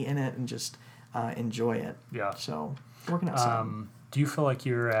just be in it and just enjoy it. Yeah. So working out some. Do you feel like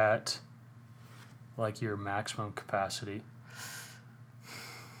you're at like your maximum capacity?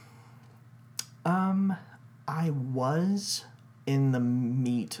 I was in the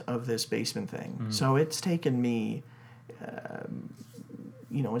meat of this basement thing, so it's taken me,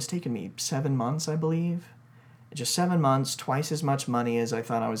 it's taken me 7 months, I believe. Just 7 months, twice as much money as I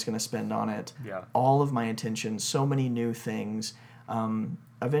thought I was going to spend on it. Yeah. All of my attention, so many new things.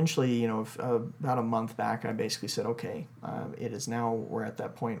 Eventually, about a month back, I basically said, okay, it is now, we're at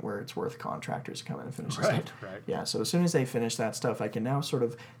that point where it's worth contractors to come in and finish this stuff. Right. Yeah, so as soon as they finish that stuff, I can now sort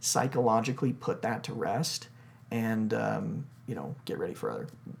of psychologically put that to rest and, get ready for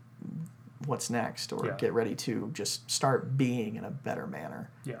what's next, or get ready to just start being in a better manner.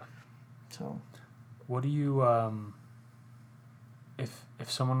 Yeah. So... What do you, if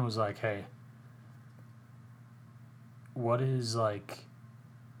someone was like, hey, what is like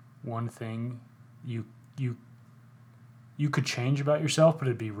one thing you could change about yourself, but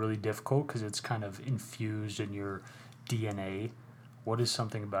it'd be really difficult because it's kind of infused in your DNA? What is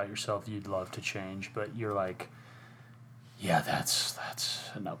something about yourself you'd love to change, but you're like, yeah, that's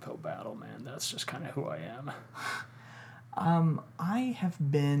an uphill battle, man. That's just kind of who I am. I have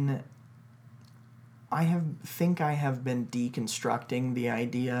been deconstructing the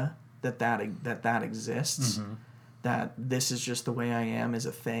idea that exists, that this is just the way I am is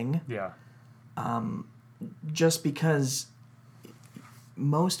a thing. Yeah. Just because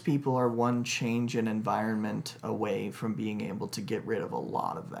most people are one change in environment away from being able to get rid of a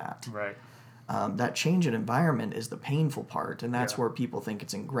lot of that. Right. That change in environment is the painful part, and that's where people think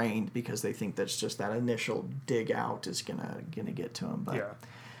it's ingrained because they think that's just that initial dig out is gonna get to them. But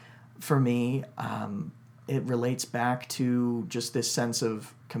for me, it relates back to just this sense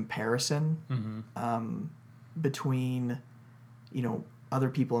of comparison between, other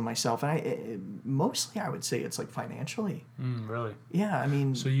people and myself. And mostly I would say it's like financially. Really? Yeah, I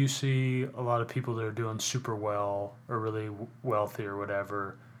mean... So you see a lot of people that are doing super well or really wealthy or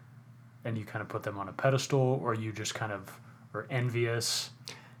whatever, and you kind of put them on a pedestal, or you just kind of are envious?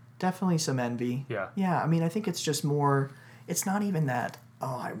 Definitely some envy. Yeah. Yeah, I mean, I think it's just more... It's not even that,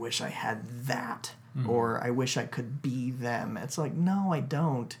 oh, I wish I had that, or I wish I could be them. It's like, no, I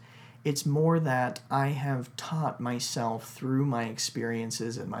don't. It's more that I have taught myself through my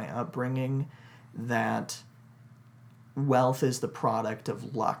experiences and my upbringing that wealth is the product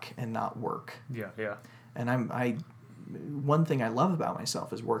of luck and not work. Yeah. And one thing I love about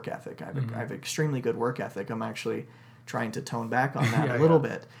myself is work ethic. I have extremely good work ethic. I'm actually trying to tone back on that a little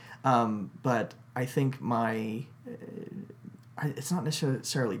bit. But I think it's not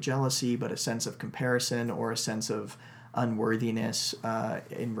necessarily jealousy, but a sense of comparison or a sense of unworthiness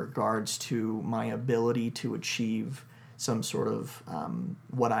in regards to my ability to achieve some sort of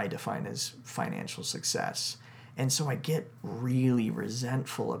what I define as financial success. And so I get really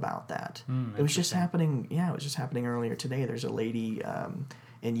resentful about that. It was just happening. Yeah, it was just happening earlier today. There's a lady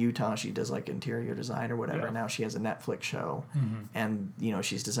in Utah. She does like interior design or whatever. Yeah. Now she has a Netflix show, and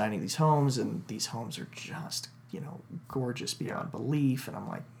she's designing these homes, and these homes are just gorgeous beyond belief. And I'm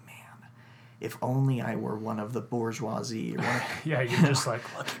like, man, if only I were one of the bourgeoisie. Or Yeah, you're just like,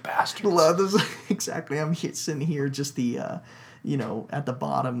 lucky bastards. Exactly. I'm sitting here just the, at the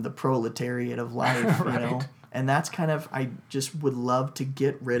bottom, the proletariat of life, Right. And that's kind of, I just would love to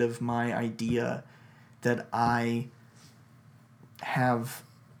get rid of my idea that I'm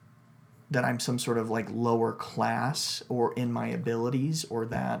some sort of like lower class or in my abilities, or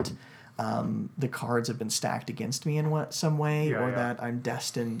that the cards have been stacked against me in some way, or that I'm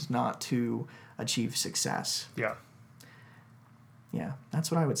destined not to achieve success. Yeah. Yeah,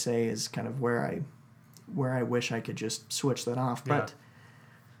 that's what I would say is kind of where I wish I could just switch that off. But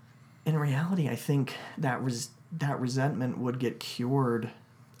in reality, I think that resentment would get cured,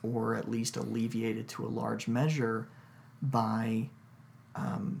 or at least alleviated to a large measure, by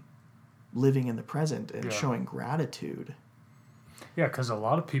living in the present and showing gratitude. Yeah, because a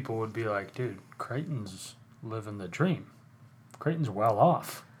lot of people would be like, dude, Creighton's living the dream. Creighton's well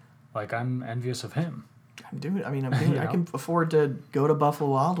off. Like, I'm envious of him. Dude, I mean, I can afford to go to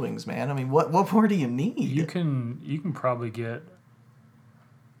Buffalo Wild Wings, man. I mean, what more do you need? You can probably get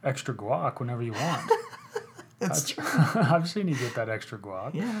extra guac whenever you want. That's true. I've seen you get that extra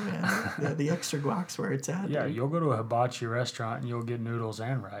guac. Yeah, man. The extra guac's where it's at. Yeah, dude. you'll go to a hibachi restaurant and you'll get noodles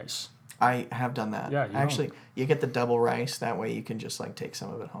and rice. I have done that. Yeah, actually, you get the double rice. That way, you can just like take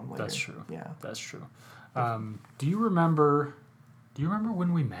some of it home later. That's true. Yeah, that's true. Do you remember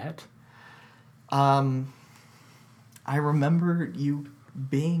when we met? I remember you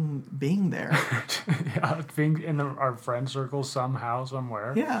being there. Yeah, being in our friend circle somehow,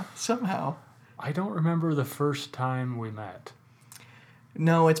 somewhere. Yeah, somehow. I don't remember the first time we met.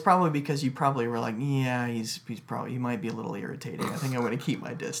 No, it's probably because you probably were like, yeah, he's probably, he might be a little irritating. I think I'm going to keep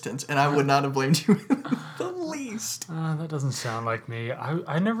my distance. And I would not have blamed you in the least. That doesn't sound like me.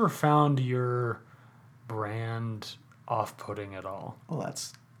 I never found your brand off-putting at all. Well,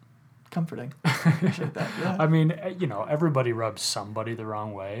 that's comforting. I appreciate that. Yeah. I mean, everybody rubs somebody the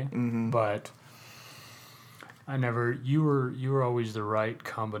wrong way, but you were always the right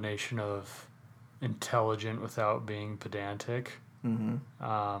combination of intelligent without being pedantic. But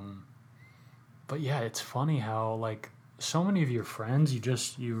yeah, it's funny how like so many of your friends,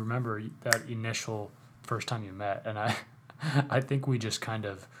 you remember that initial first time you met, and I think we just kind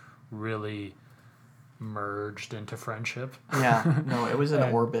of really merged into friendship. Yeah, no, it was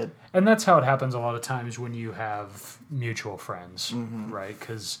an orbit. And that's how it happens a lot of times when you have mutual friends, right?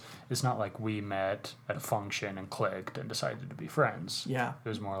 Because it's not like we met at a function and clicked and decided to be friends. Yeah. It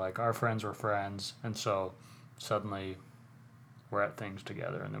was more like our friends were friends, and so suddenly we're at things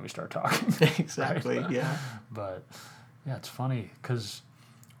together, and then we start talking. Exactly, right? yeah. But, yeah, it's funny, because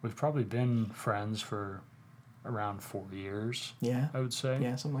we've probably been friends for around 4 years, Yeah. I would say.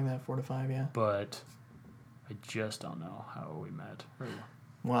 Yeah, something like that, 4 to 5, yeah. But I just don't know how we met.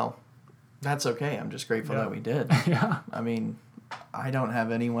 Well, that's okay. I'm just grateful that we did. Yeah. I mean, I don't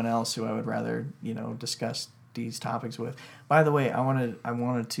have anyone else who I would rather, discuss these topics with. By the way, I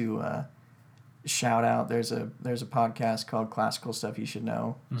wanted to shout out. There's a podcast called Classical Stuff You Should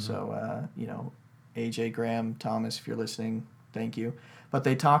Know. So AJ Graham, Thomas, if you're listening, thank you. But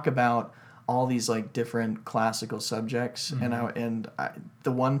they talk about all these like different classical subjects, and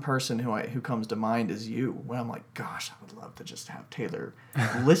the one person who comes to mind is you. When I'm like, gosh, I would love to just have Taylor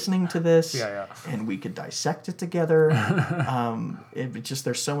listening to this, and we could dissect it together. It just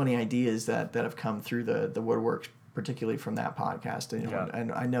there's so many ideas that have come through the woodwork, particularly from that podcast,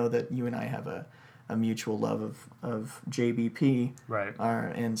 and I know that you and I have a mutual love of JBP, right?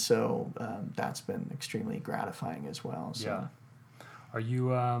 And so that's been extremely gratifying as well. So. Yeah. Are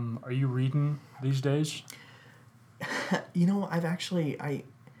you reading these days?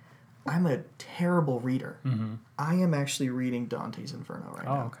 I'm a terrible reader. I am actually reading Dante's Inferno right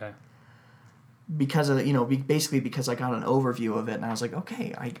now. Oh, okay. Because of basically because I got an overview of it and I was like,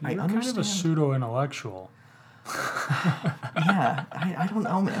 okay, I understand. Kind of a pseudo-intellectual. Yeah, I don't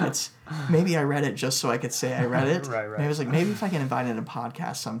know, man. It's maybe I read it just so I could say I read it. Right. Maybe I was like, maybe if I get invited to a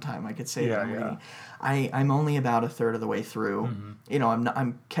podcast sometime, I could say that I'm reading. I'm only about a third of the way through.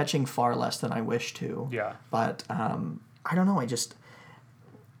 I'm catching far less than I wish to. Yeah. But I don't know.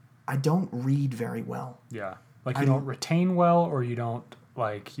 I don't read very well. Yeah. Like you don't retain well, or you don't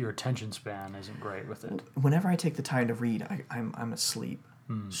like your attention span isn't great with it. Whenever I take the time to read, I'm asleep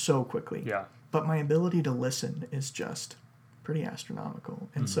so quickly. Yeah. But my ability to listen is just pretty astronomical.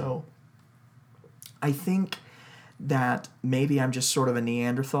 And so I think that maybe I'm just sort of a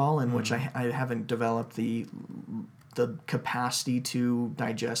Neanderthal in which I haven't developed the capacity to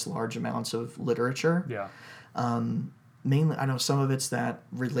digest large amounts of literature. Yeah. Mainly, I know some of it's that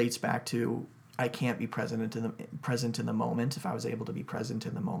relates back to I can't be present in the moment. If I was able to be present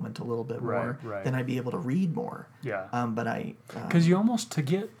in the moment a little bit more, then I'd be able to read more. Yeah. But because you almost to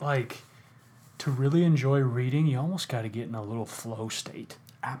really enjoy reading, you almost got to get in a little flow state.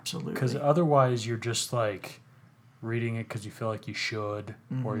 Absolutely. Because otherwise, you're just like reading it because you feel like you should,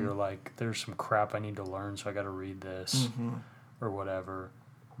 or you're like, there's some crap I need to learn, so I got to read this, or whatever.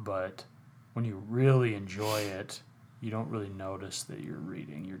 But when you really enjoy it, you don't really notice that you're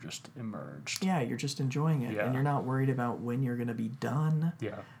reading. You're just immersed. Yeah, you're just enjoying it, and you're not worried about when you're going to be done,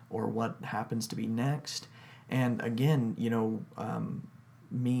 or what happens to be next. And again,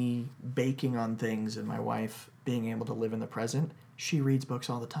 me baking on things and my wife being able to live in the present, she reads books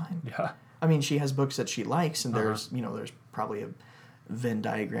all the time. Yeah. I mean, she has books that she likes, and there's probably a Venn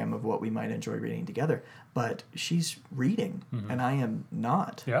diagram of what we might enjoy reading together, but she's reading and I am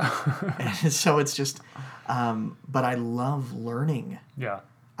not. Yeah. And so it's just, but I love learning. Yeah.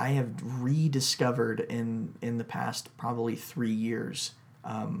 I have rediscovered in the past probably 3 years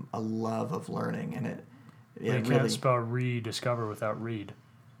a love of learning, and it You really can't spell rediscover without read.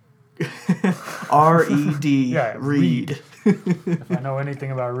 R-E-D Yeah, read. If I know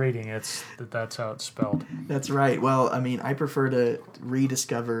anything about reading, it's that's how it's spelled. That's right. Well, I mean, I prefer to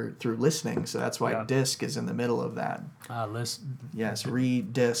rediscover through listening, so that's why Yeah. disc is in the middle of that. Listen. Yes,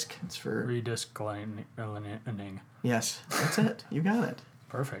 re-disc. It's for Redisciplining. yes. That's it. You got it.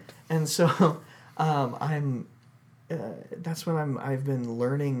 Perfect. And so, I'm. That's what I've been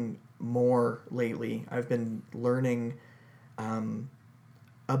learning more lately. I've been learning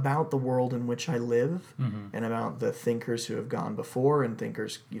about the world in which I live, and about the thinkers who have gone before and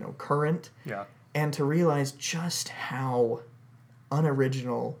thinkers, current. Yeah. And to realize just how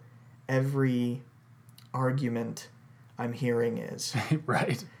unoriginal every argument I'm hearing is.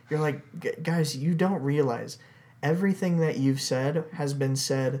 Right. You're like, guys, you don't realize everything that you've said has been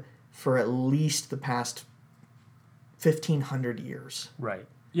said for at least the past 1,500 years. Right.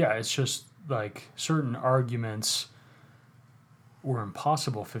 Yeah, it's just like certain arguments were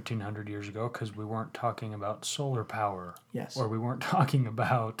impossible 1,500 years ago because we weren't talking about solar power. Yes. Or we weren't talking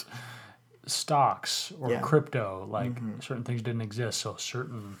about stocks or Yeah. crypto. Like certain things didn't exist. So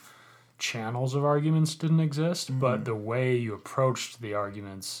certain channels of arguments didn't exist, but the way you approached the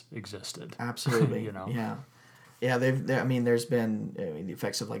arguments existed. Absolutely. You know? Yeah. Yeah, there's been the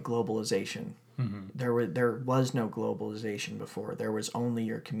effects of like globalization. There was no globalization before. There was only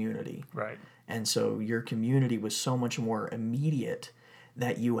your community. Right. And so your community was so much more immediate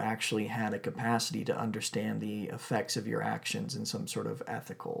that you actually had a capacity to understand the effects of your actions in some sort of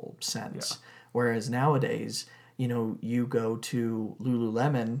ethical sense. Yeah. Whereas nowadays, you go to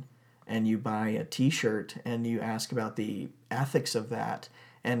Lululemon and you buy a t-shirt and you ask about the ethics of that.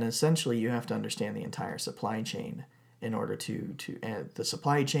 And essentially you have to understand the entire supply chain in order to the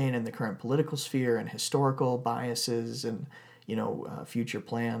supply chain and the current political sphere and historical biases and, future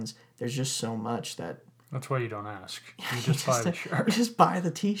plans. There's just so much that That's why you don't ask. You just buy the shirt. you just buy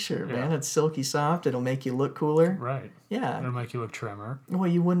the t-shirt, man. It's silky soft. It'll make you look cooler. Right. Yeah. It'll make you look trimmer. Well,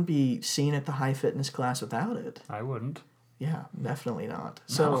 you wouldn't be seen at the high fitness class without it. I wouldn't. Yeah, definitely not.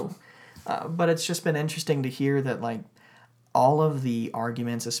 So, but it's just been interesting to hear that, like, all of the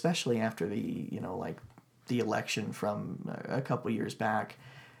arguments, especially after the, the election from a couple years back,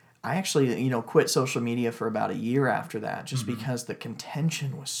 I actually, quit social media for about a year after that just because the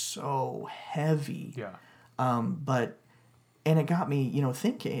contention was so heavy. Yeah. And it got me,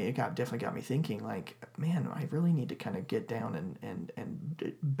 thinking. It definitely got me thinking. Like, man, I really need to kind of get down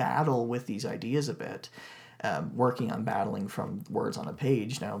and battle with these ideas a bit. Working on battling from words on a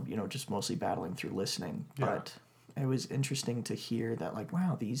page now, just mostly battling through listening. Yeah. But it was interesting to hear that, like,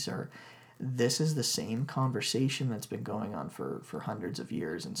 wow, this is the same conversation that's been going on for hundreds of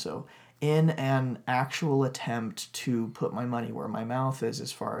years. And so in an actual attempt to put my money where my mouth is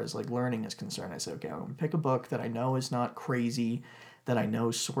as far as like learning is concerned, I said, okay, I'm going to pick a book that I know is not crazy, that I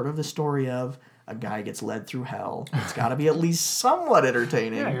know sort of the story of. A guy gets led through hell. It's got to be at least somewhat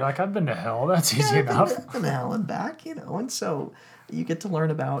entertaining. Yeah, you're like, I've been to hell. That's easy enough. I've been to hell and back, And so you get to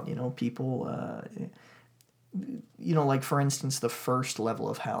learn about, people, like for instance, the first level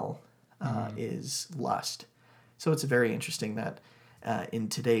of hell is lust. So it's very interesting that in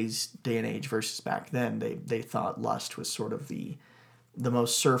today's day and age versus back then, they thought lust was sort of the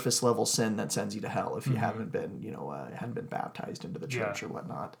most surface level sin that sends you to hell if you haven't been, hadn't been baptized into the church or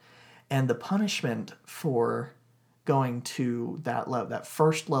whatnot. And the punishment for going to that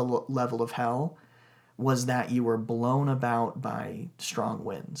first level of hell was that you were blown about by strong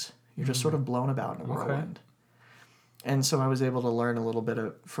winds. You're just sort of blown about in a whirlwind. And so I was able to learn a little bit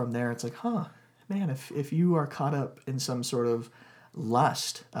from there. It's like, man, if you are caught up in some sort of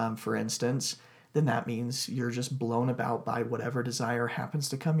lust, for instance, then that means you're just blown about by whatever desire happens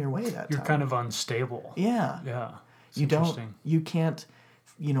to come your way that time. You're kind of unstable. Yeah. Yeah. You can't,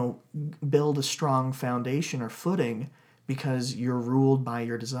 build a strong foundation or footing because you're ruled by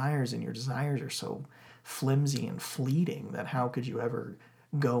your desires, and your desires are so flimsy and fleeting that how could you ever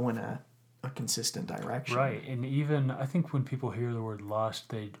go in a consistent direction? Right. And even, I think when people hear the word lust,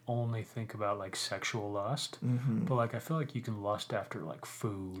 they only think about like sexual lust. But like, I feel like you can lust after like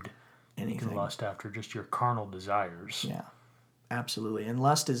food. Anything. You can lust after just your carnal desires. Yeah, absolutely. And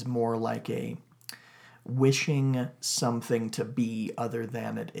lust is more like a wishing something to be other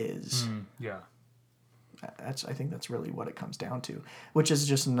than it is. Yeah. I think that's really what it comes down to, which is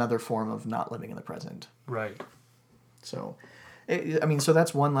just another form of not living in the present. Right. So, so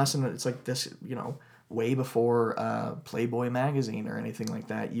that's one lesson. It's like this, way before Playboy magazine or anything like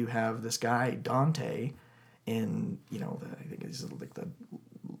that. You have this guy Dante in, I think it's like the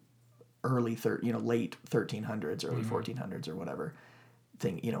late 1300s, early 1400s or whatever,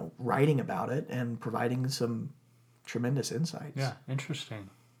 writing about it and providing some tremendous insights. Yeah, interesting.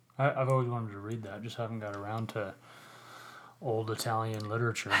 I've always wanted to read that, just haven't got around to old Italian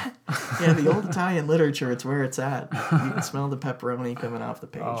literature. Yeah, the old Italian literature, it's where it's at. You can smell the pepperoni coming off the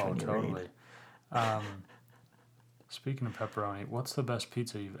page when you Totally. read. Speaking of pepperoni, what's the best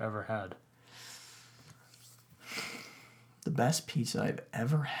pizza you've ever had? The best pizza I've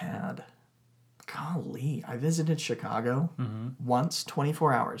ever had. Golly, I visited Chicago once,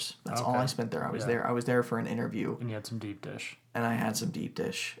 24 hours. That's all I spent there. I was there for an interview. And you had some deep dish. And I had some deep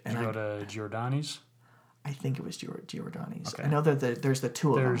dish. Did you go to Giordani's? I think it was Giordani's. Okay. I know that there's the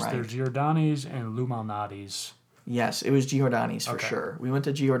two of them, right? There's Giordani's and Lou Malnati's. Yes, it was Giordani's for sure. We went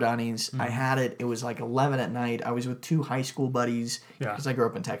to Giordani's. I had it. It was like 11 at night. I was with two high school buddies because I grew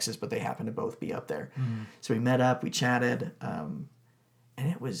up in Texas, but they happened to both be up there. So we met up, we chatted, and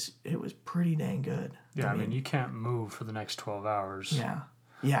it was pretty dang good. Yeah, I mean you can't move for the next 12 hours.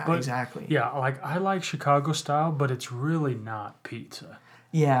 Yeah, But, exactly. Yeah, like I like Chicago style, but it's really not pizza.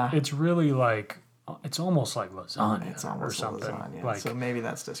 Yeah. It's really like it's almost like lasagna It's almost or something. lasagna. Like so maybe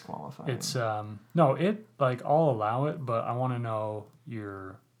that's disqualifying. it's no, it like I'll allow it, but I want to know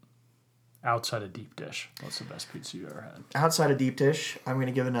your outside of deep dish. What's the best pizza you ever had? Outside of deep dish, I'm going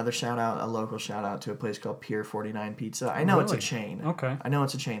to give another shout out, a local shout out to a place called Pier 49 Pizza. I know it's a chain. Okay. I know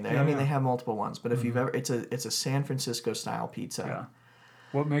it's a chain. They have multiple ones, but if you've ever, it's a San Francisco style pizza. Yeah.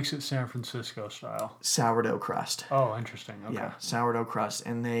 What makes it San Francisco style? Sourdough crust. Oh, interesting. Okay. Yeah, sourdough crust,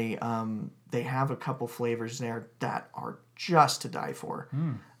 and they have a couple flavors there that are just to die for.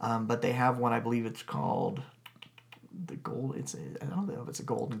 But they have one, I believe it's called the Gold. I don't know if it's a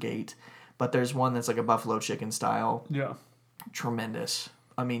Golden Gate, but there's one that's like a buffalo chicken style. Yeah. Tremendous.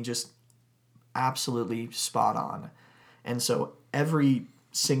 I mean, just absolutely spot on. And so every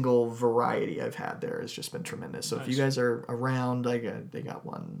single variety I've had there has just been tremendous. So if you guys are around, they got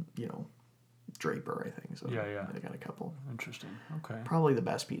one, Draper, I think. So Yeah. they got a couple. Interesting. Okay. Probably the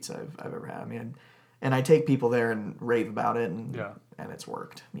best pizza I've ever had. I mean, and I take people there and rave about it, and it's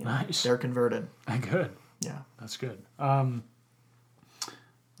worked. Nice. They're converted. Good. Yeah. That's good.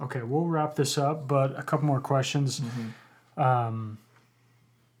 Okay, we'll wrap this up, but a couple more questions.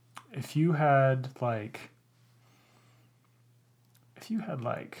 If you had like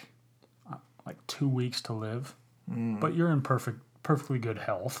 2 weeks to live, but you're in perfectly good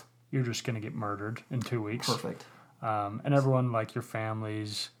health, you're just gonna get murdered in 2 weeks. Perfect. And everyone, like your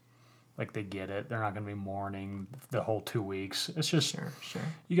families, like they get it. They're not gonna be mourning the whole 2 weeks. It's just Sure.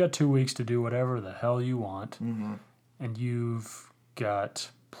 you got 2 weeks to do whatever the hell you want, and you've got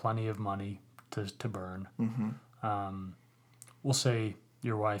plenty of money to burn. We'll say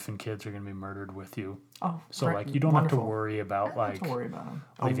your wife and kids are going to be murdered with you. Oh, so right. like you don't Wonderful. have to worry about Don't have to worry about them.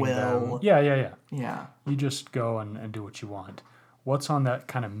 A leaving will. them. Yeah. Yeah. You just go and do what you want. What's on that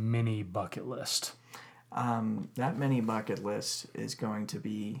kind of mini bucket list? That mini bucket list is going to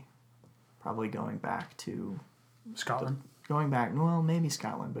be probably going back to Scotland? well, maybe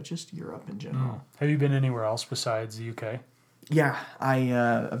Scotland, but just Europe in general. Have you been anywhere else besides the UK? Yeah,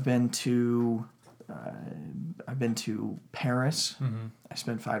 I've been to Paris. I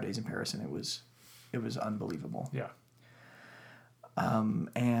spent 5 days in Paris, and it was unbelievable. Yeah.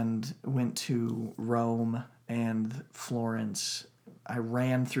 And went to Rome and Florence. I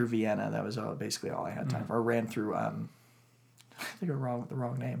ran through Vienna. That was basically all I had time for. I ran through. I think I wrong with the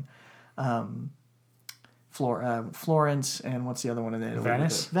wrong name. Florence, and what's the other one in Italy?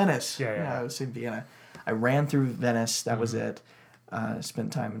 Venice? Venice. Yeah. I was in Vienna. I ran through Venice. That was it.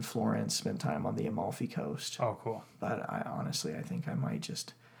 Spent time in Florence. Spent time on the Amalfi Coast. Oh, cool. But I think I might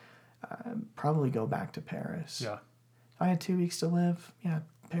just probably go back to Paris. Yeah. If I had 2 weeks to live,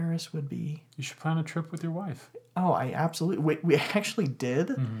 Paris would be. You should plan a trip with your wife. Oh, I absolutely. We actually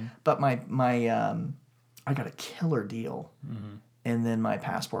did, but my I got a killer deal, and then my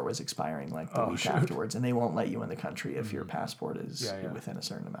passport was expiring like the week afterwards, and they won't let you in the country if your passport is within a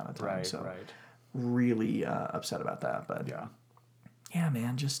certain amount of time. Right. So really upset about that, but yeah,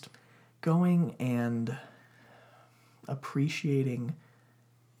 man, just going and appreciating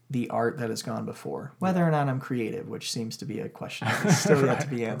the art that has gone before, whether or not I'm creative, which seems to be a question that's still yet to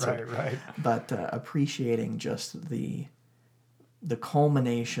be answered. Right. But appreciating just the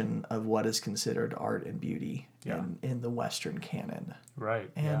culmination of what is considered art and beauty in the Western canon. Right.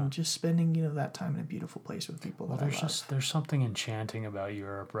 And just spending that time in a beautiful place with people that I love. There's something enchanting about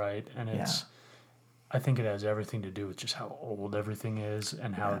Europe, right? And it's I think it has everything to do with just how old everything is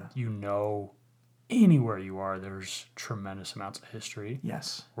and how anywhere you are, there's tremendous amounts of history.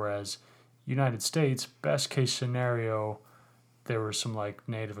 Yes. Whereas United States, best case scenario, there was some like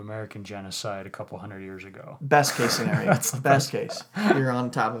Native American genocide a couple hundred years ago. Best case scenario. That's the best case. You're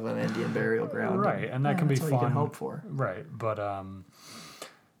on top of an Indian burial ground. Right, and that can be that's fun. all you can hope for. Right, but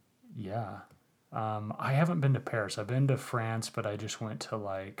yeah. I haven't been to Paris. I've been to France, but I just went to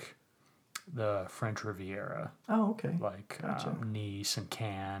like the French Riviera, Oh, okay. like Gotcha. Nice and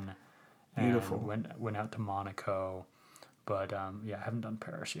Cannes. Beautiful. And went out to Monaco, but yeah, I haven't done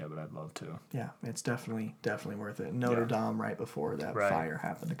Paris yet, but I'd love to. Yeah, it's definitely worth it. Notre Dame right before that Right. fire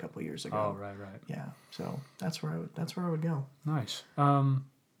happened a couple years ago. Oh, right. Yeah, so that's where I would go. Nice.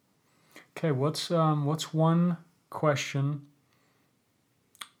 Okay, what's one question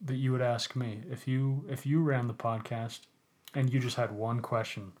that you would ask me if you ran the podcast and you just had one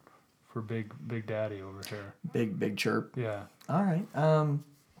question for Big Daddy over here? Big chirp. Yeah. All right.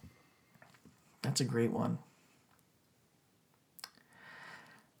 That's a great one.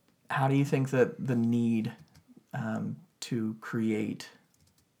 How do you think that the need to create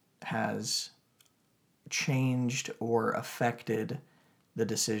has changed or affected the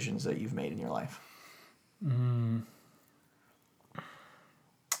decisions that you've made in your life?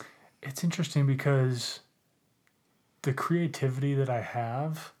 It's interesting because the creativity that I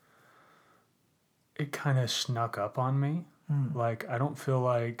have, it kind of snuck up on me. Like, I don't feel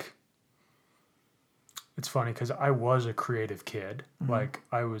like... It's funny because I was a creative kid. Like,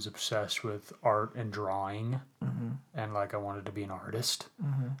 I was obsessed with art and drawing, and like I wanted to be an artist.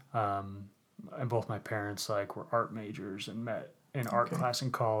 And both my parents like were art majors and met in art class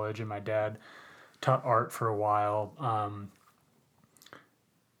in college, and my dad taught art for a while.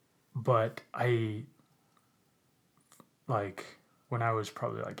 But I, like, when I was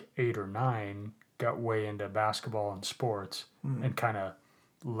probably like 8 or 9, got way into basketball and sports and kind of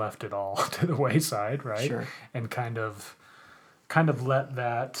left it all to the wayside, right? Sure. And kind of let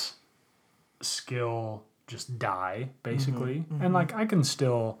that skill just die, basically. And like, I can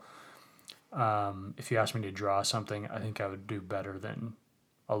still, if you ask me to draw something, I think I would do better than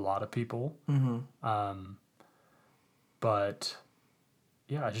a lot of people. But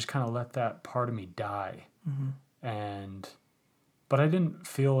yeah, I just kind of let that part of me die. But I didn't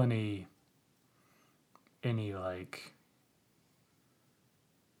feel any like,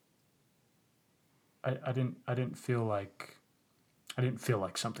 I didn't feel like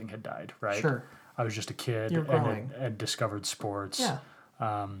something had died, right? Sure. I was just a kid You're growing. and had discovered sports. Yeah.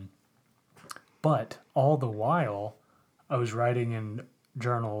 But all the while, I was writing in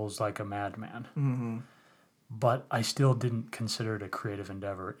journals like a madman. But I still didn't consider it a creative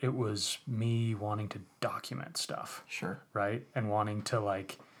endeavor. It was me wanting to document stuff. Sure. Right? And wanting to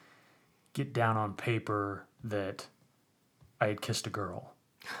like get down on paper that I had kissed a girl,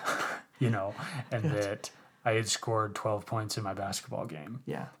 and that I had scored 12 points in my basketball game.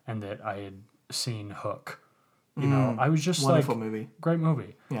 Yeah. And that I had seen Hook. I was just Wonderful like, movie. great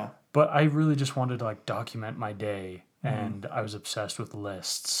movie. Yeah. But I really just wanted to like document my day, and I was obsessed with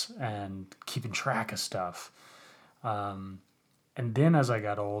lists and keeping track of stuff. And then as I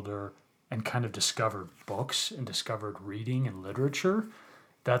got older and kind of discovered books and discovered reading and literature,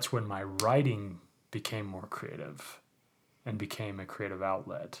 that's when my writing became more creative and became a creative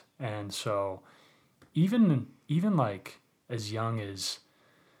outlet. And so even like as young as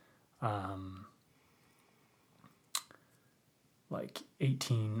like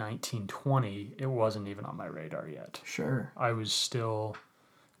 18, 19, 20, it wasn't even on my radar yet. Sure. I was still,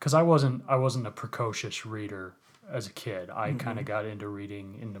 because I wasn't a precocious reader as a kid. I kind of got into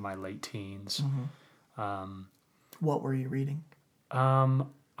reading into my late teens. What were you reading?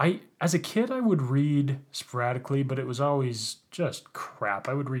 As a kid, I would read sporadically, but it was always just crap.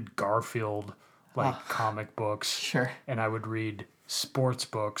 I would read Garfield, like comic books. Sure. And I would read sports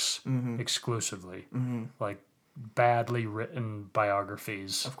books exclusively, like badly written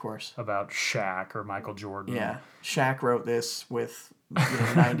biographies. Of course. About Shaq or Michael Jordan. Yeah. Shaq wrote this with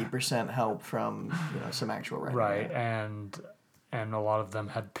 90% help from some actual writing. Right. And a lot of them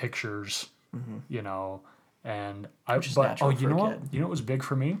had pictures, and Which is natural you for know a what? kid. You know what was big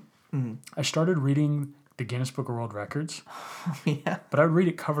for me? I started reading the Guinness Book of World Records, Yeah. but I would read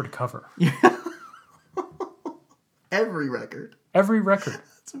it cover to cover. Every record. Every record.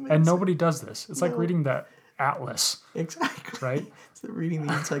 That's amazing. And nobody does this. It's like No. reading that atlas, Exactly. right? It's like reading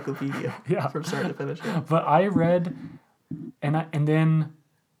the encyclopedia. Yeah. From start to finish. Yeah. But I read, and then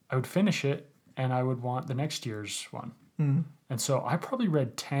I would finish it, and I would want the next year's one. And so I probably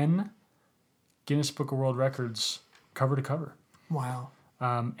read 10 Guinness Book of World Records cover to cover. Wow.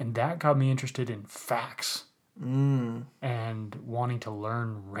 And that got me interested in facts and wanting to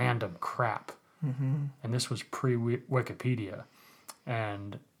learn random crap. And this was pre-Wikipedia.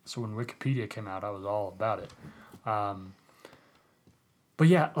 And so when Wikipedia came out, I was all about it. but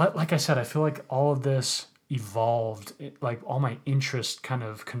yeah, like I said, I feel like all of this evolved. Like all my interests kind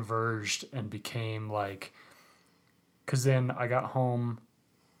of converged and became like, because then I got home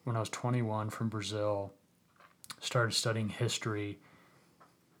when I was 21 from Brazil, started studying history,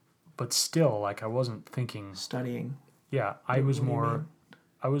 but still, like I wasn't thinking. Studying. Yeah, What do you mean?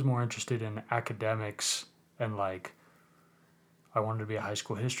 I was more interested in academics and like I wanted to be a high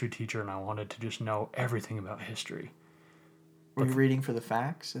school history teacher and I wanted to just know everything about history. Were you reading for the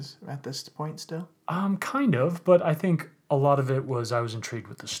facts at this point still? Kind of, but I think a lot of it was I was intrigued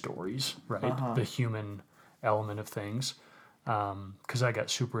with the stories, right? Uh-huh. The human element of things. Because I got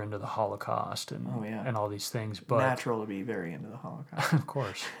super into the Holocaust and Oh, yeah. and all these things, but Natural to be very into the Holocaust. of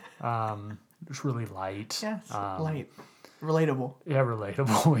course, it was really light. Yeah, it's light. Relatable. Yeah,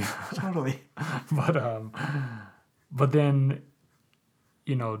 relatable. Totally. But then,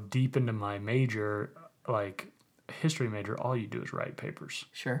 deep into my major, like history major, all you do is write papers.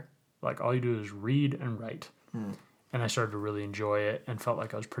 Sure. Like all you do is read and write. And I started to really enjoy it and felt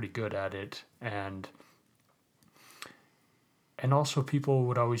like I was pretty good at it. And also people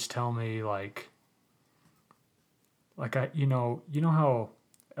would always tell me like how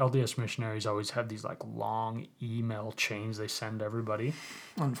LDS missionaries always have these like long email chains they send everybody.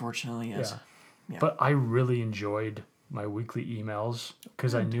 Unfortunately, yes. Yeah. But I really enjoyed my weekly emails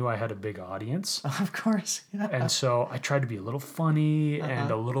because I knew I had a big audience. Of course. Yeah. And so I tried to be a little funny and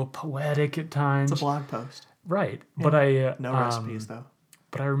a little poetic at times. It's a blog post. Right. Yeah. But I no recipes though.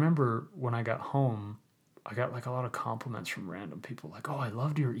 But I remember when I got home, I got like a lot of compliments from random people like, "Oh, I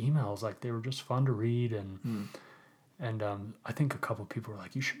loved your emails. Like they were just fun to read." And I think a couple of people were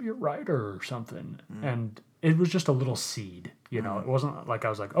like, "You should be a writer or something." And it was just a little seed, It wasn't like I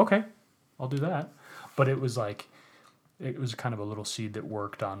was like, "Okay, I'll do that." But it was like it was kind of a little seed that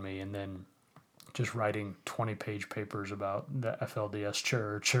worked on me, and then just writing 20-page papers about the FLDS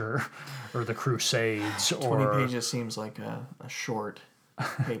Church or the Crusades. 20 pages seems like a short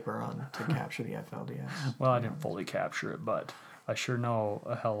paper to capture the FLDS. Well, I didn't fully capture it, but I sure know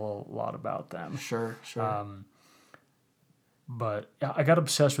a hell of a lot about them. Sure. But I got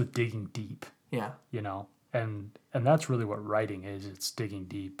obsessed with digging deep. Yeah. And that's really what writing is. It's digging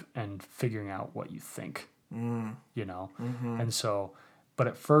deep and figuring out what you think. And so, but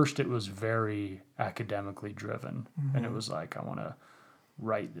at first it was very academically driven, and it was like, I want to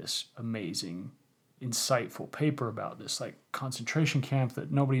write this amazing, insightful paper about this like concentration camp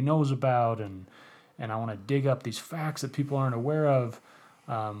that nobody knows about, and I want to dig up these facts that people aren't aware of.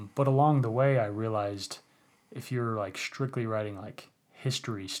 But along the way, I realized if you're like strictly writing like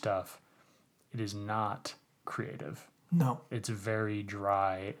history stuff, it is not creative. No. It's very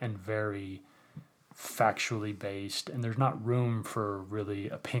dry and very factually based, and there's not room for really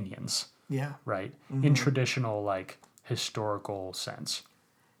opinions. Yeah. Right? In traditional like historical sense.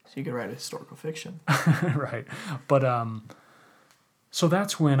 So you could write a historical fiction. Right. But so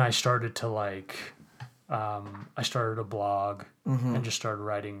that's when I started to like I started a blog and just started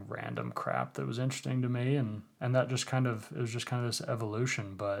writing random crap that was interesting to me, and that just kind of it was just kind of this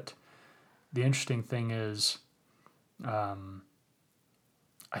evolution. But the interesting thing is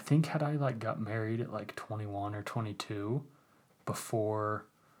I think had I like got married at like 21 or 22 before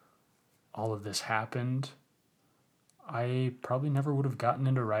all of this happened, I probably never would have gotten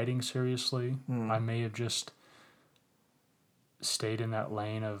into writing seriously. I may have just stayed in that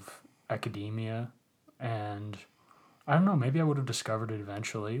lane of academia, and I don't know, maybe I would have discovered it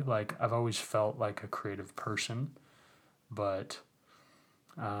eventually. Like I've always felt like a creative person, but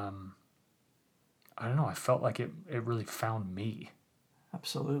I don't know, I felt like it really found me.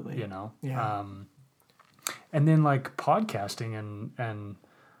 Absolutely. Yeah. And then like podcasting and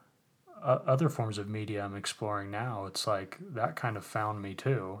other forms of media I'm exploring now, it's like that kind of found me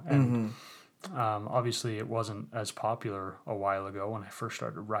too. And obviously it wasn't as popular a while ago when I first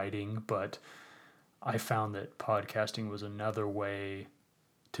started writing, but I found that podcasting was another way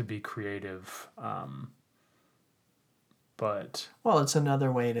to be creative. Well, it's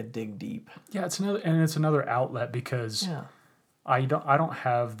another way to dig deep. Yeah, it's another outlet because I don't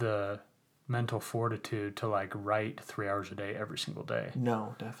have the mental fortitude to like write 3 hours a day every single day.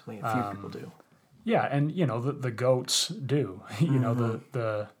 No, definitely. A few people do. Yeah, and the goats do.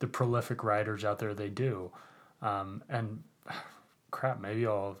 The prolific writers out there, they do. And crap, maybe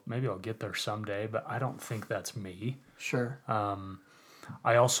I'll get there someday, but I don't think that's me. Sure.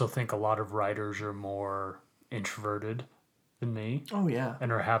 I also think a lot of writers are more introverted than me. Oh yeah.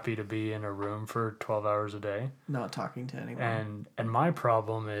 And are happy to be in a room for 12 hours a day. Not talking to anyone. And my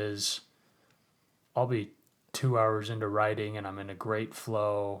problem is I'll be 2 hours into writing and I'm in a great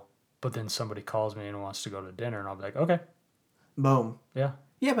flow, but then somebody calls me and wants to go to dinner and I'll be like, okay. Boom. Yeah.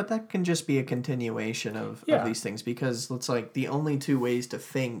 Yeah, but that can just be a continuation of Yeah. these things, because it's like the only two ways to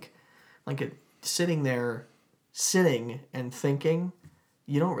think, like sitting there, sitting and thinking,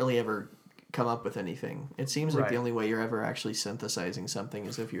 you don't really ever come up with anything. It seems like the Right. only way you're ever actually synthesizing something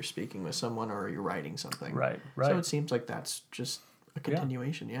is if you're speaking with someone or you're writing something. Right. So it seems like that's just a Yeah.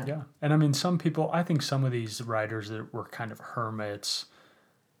 continuation. Yeah. Yeah. And I mean, I think some of these writers that were kind of hermits,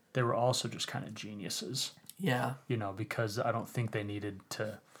 they were also just kind of geniuses, Yeah. because I don't think they needed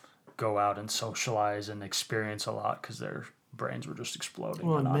to go out and socialize and experience a lot because their brains were just exploding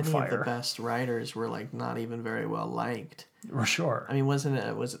Well, and on many of the fire. best writers were like not even very well liked. For sure. I mean, was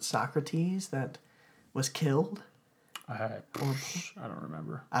it Socrates that was killed? I don't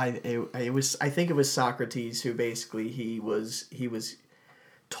remember. I think it was Socrates who basically he was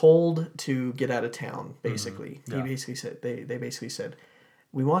told to get out of town. Basically, Yeah. he basically said they basically said,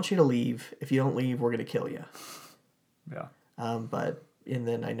 "We want you to leave. If you don't leave, we're going to kill you." Yeah. And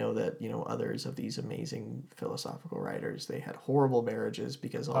then I know that others of these amazing philosophical writers, they had horrible marriages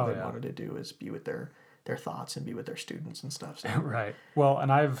because all they wanted to do is be with their thoughts and be with their students and stuff. So. Right. Well,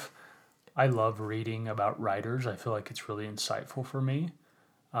 and I love reading about writers. I feel like it's really insightful for me.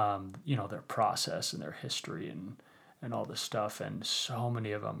 Their process and their history and all this stuff. And so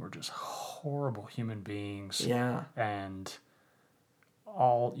many of them were just horrible human beings. Yeah. And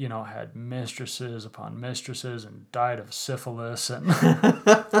all, had mistresses upon mistresses and died of syphilis and,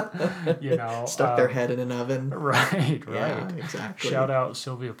 Stuck their head in an oven. Right. Yeah, exactly. Shout out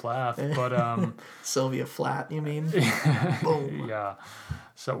Sylvia Plath. But, Sylvia Flat, you mean? Boom. Yeah.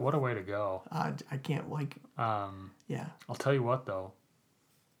 So what a way to go. I can't yeah. I'll tell you what though,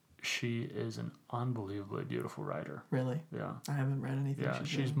 she is an unbelievably beautiful writer. Really? Yeah. I haven't read anything. Yeah,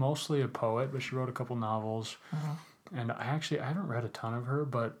 she's mostly a poet, but she wrote a couple novels. Uh-huh. And I haven't read a ton of her,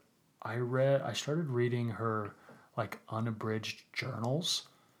 but I started reading her like unabridged journals,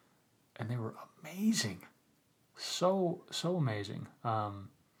 and they were amazing. So amazing.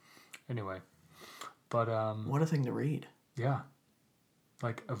 Anyway, but what a thing to read. yeah.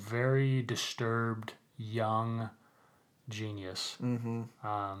 Like a very disturbed young genius. Mm-hmm.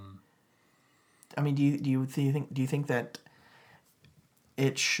 I mean, do you think that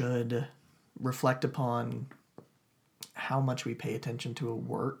it should reflect upon how much we pay attention to a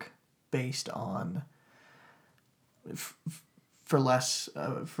work based on, for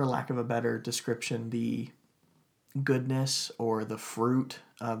lack of a better description, the goodness or the fruit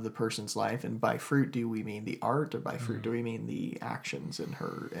of the person's life? And by fruit, do we mean the art, or by fruit do we mean the actions in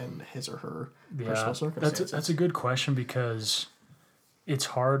his or her personal circumstances? That's a good question, because it's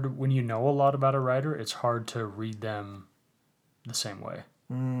hard when you know a lot about a writer. It's hard to read them the same way,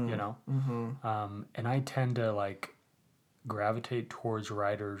 Mm-hmm. and I tend to gravitate towards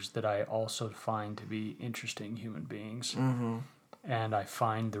writers that I also find to be interesting human beings. Mm-hmm. And I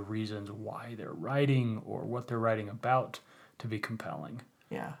find the reasons why they're writing or what they're writing about to be compelling.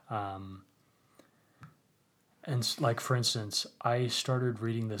 Yeah. And for instance, I started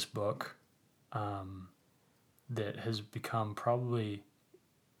reading this book that has become probably,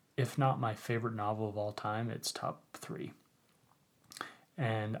 if not my favorite novel of all time, it's top 3.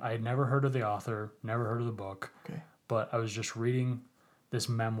 And I had never heard of the author, never heard of the book. Okay. But I was just reading this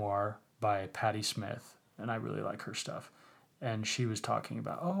memoir by Patti Smith, and I really like her stuff. And she was talking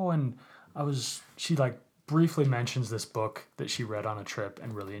about, she briefly mentions this book that she read on a trip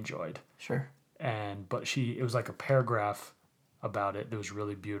and really enjoyed. Sure. But it was like a paragraph about it that was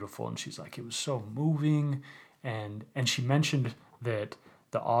really beautiful. And she's like, it was so moving. And she mentioned that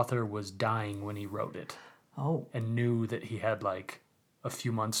the author was dying when he wrote it. Oh. And knew that he had a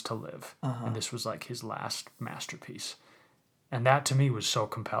few months to live. Uh-huh. And this was his last masterpiece. And that to me was so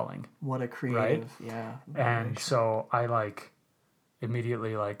compelling. What a creative, right? Yeah. And so I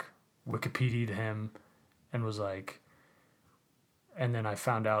immediately Wikipedia'd him and was and then I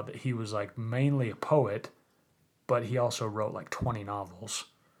found out that he was mainly a poet, but he also wrote 20 novels,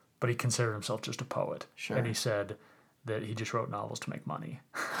 but he considered himself just a poet. Sure. And he said that he just wrote novels to make money.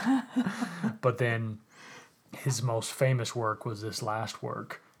 But then his most famous work was this last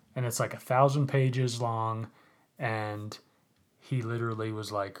work, and it's 1,000 pages long, and he literally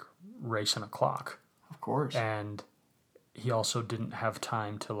was racing a clock. Of course. And he also didn't have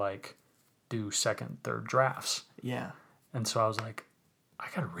time to do second, third drafts. Yeah. And so I was I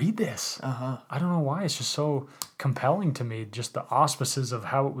gotta read this. Uh-huh. I don't know why. It's just so compelling to me, just the auspices of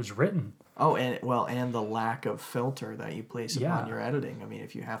how it was written. Oh, and the lack of filter that you place upon Yeah. your editing. I mean,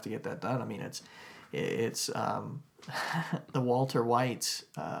 if you have to get that done, I mean, it's the Walter White,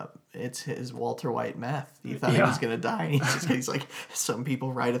 it's his Walter White meth. He thought he was going to die. And he's like, some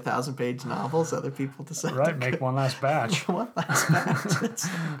people write 1,000-page novels, other people decide Right, to make one last batch. one last batch.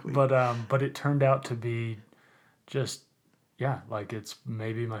 Exactly. But it turned out to be just, like it's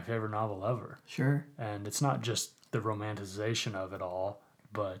maybe my favorite novel ever. Sure. And it's not just the romanticization of it all,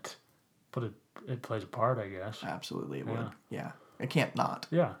 but it plays a part, I guess. Absolutely it would. Yeah. It can't not.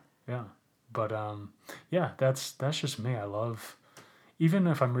 Yeah. But that's just me. I love, even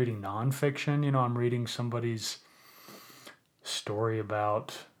if I'm reading nonfiction, I'm reading somebody's story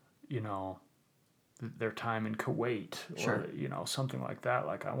about, their time in Kuwait or, something like that.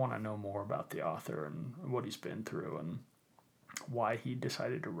 Like I want to know more about the author and what he's been through and why he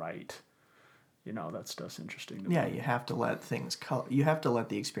decided to write. That stuff's interesting to me. Yeah, you have to let things you have to let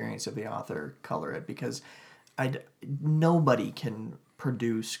the experience of the author color it, because nobody can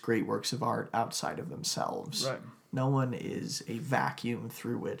produce great works of art outside of themselves. Right. No one is a vacuum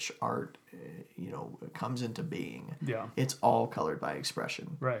through which art, comes into being. Yeah. It's all colored by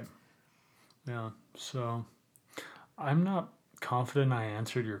expression. Right. Yeah. So I'm not confident I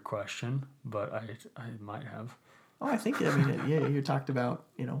answered your question, but I might have. Oh, I think, you talked about,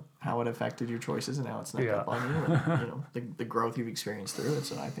 how it affected your choices and how it snuck up on you and, the growth you've experienced through it.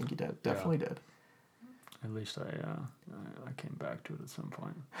 So I think you definitely did. At least I came back to it at some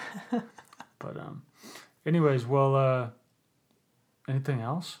point. But anyways, well, anything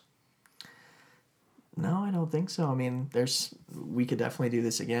else? No, I don't think so. I mean, we could definitely do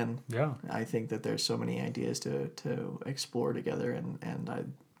this again. Yeah. I think that there's so many ideas to explore together,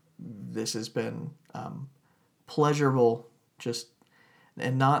 and this has been pleasurable,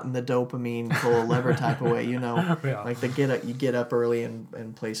 and not in the dopamine pull a lever type of way, like you get up early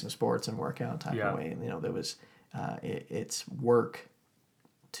and play some sports and work out type of way. And, there was, it's work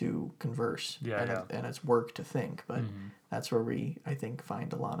to converse and it's work to think, but that's where I think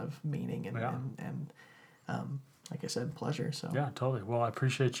find a lot of meaning and like I said, pleasure. So yeah, totally. Well, I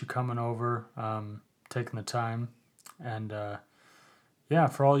appreciate you coming over, taking the time, and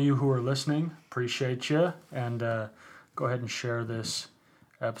for all you who are listening, appreciate you, and go ahead and share this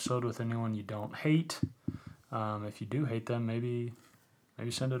episode with anyone you don't hate. If you do hate them, maybe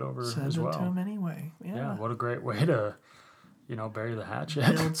send it over send as well. Send it to them anyway. Yeah. What a great way to, bury the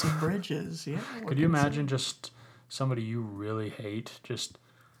hatchet. Build some bridges. Yeah. Could you imagine just somebody you really hate just,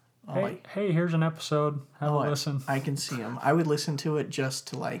 hey, here's an episode. Have a listen. I can see them. I would listen to it just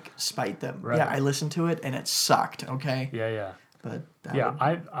to spite them. Right. Yeah, I listened to it and it sucked. Okay. Yeah. But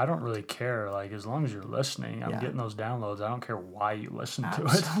I don't really care. Like, as long as you're listening, I'm getting those downloads. I don't care why you listen to it.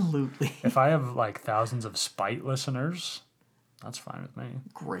 Absolutely. If I have thousands of spite listeners, that's fine with me.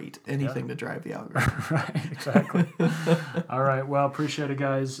 Great. Anything to drive the algorithm. Right, exactly. All right. Well, appreciate it,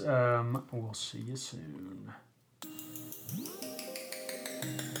 guys. We'll see you soon.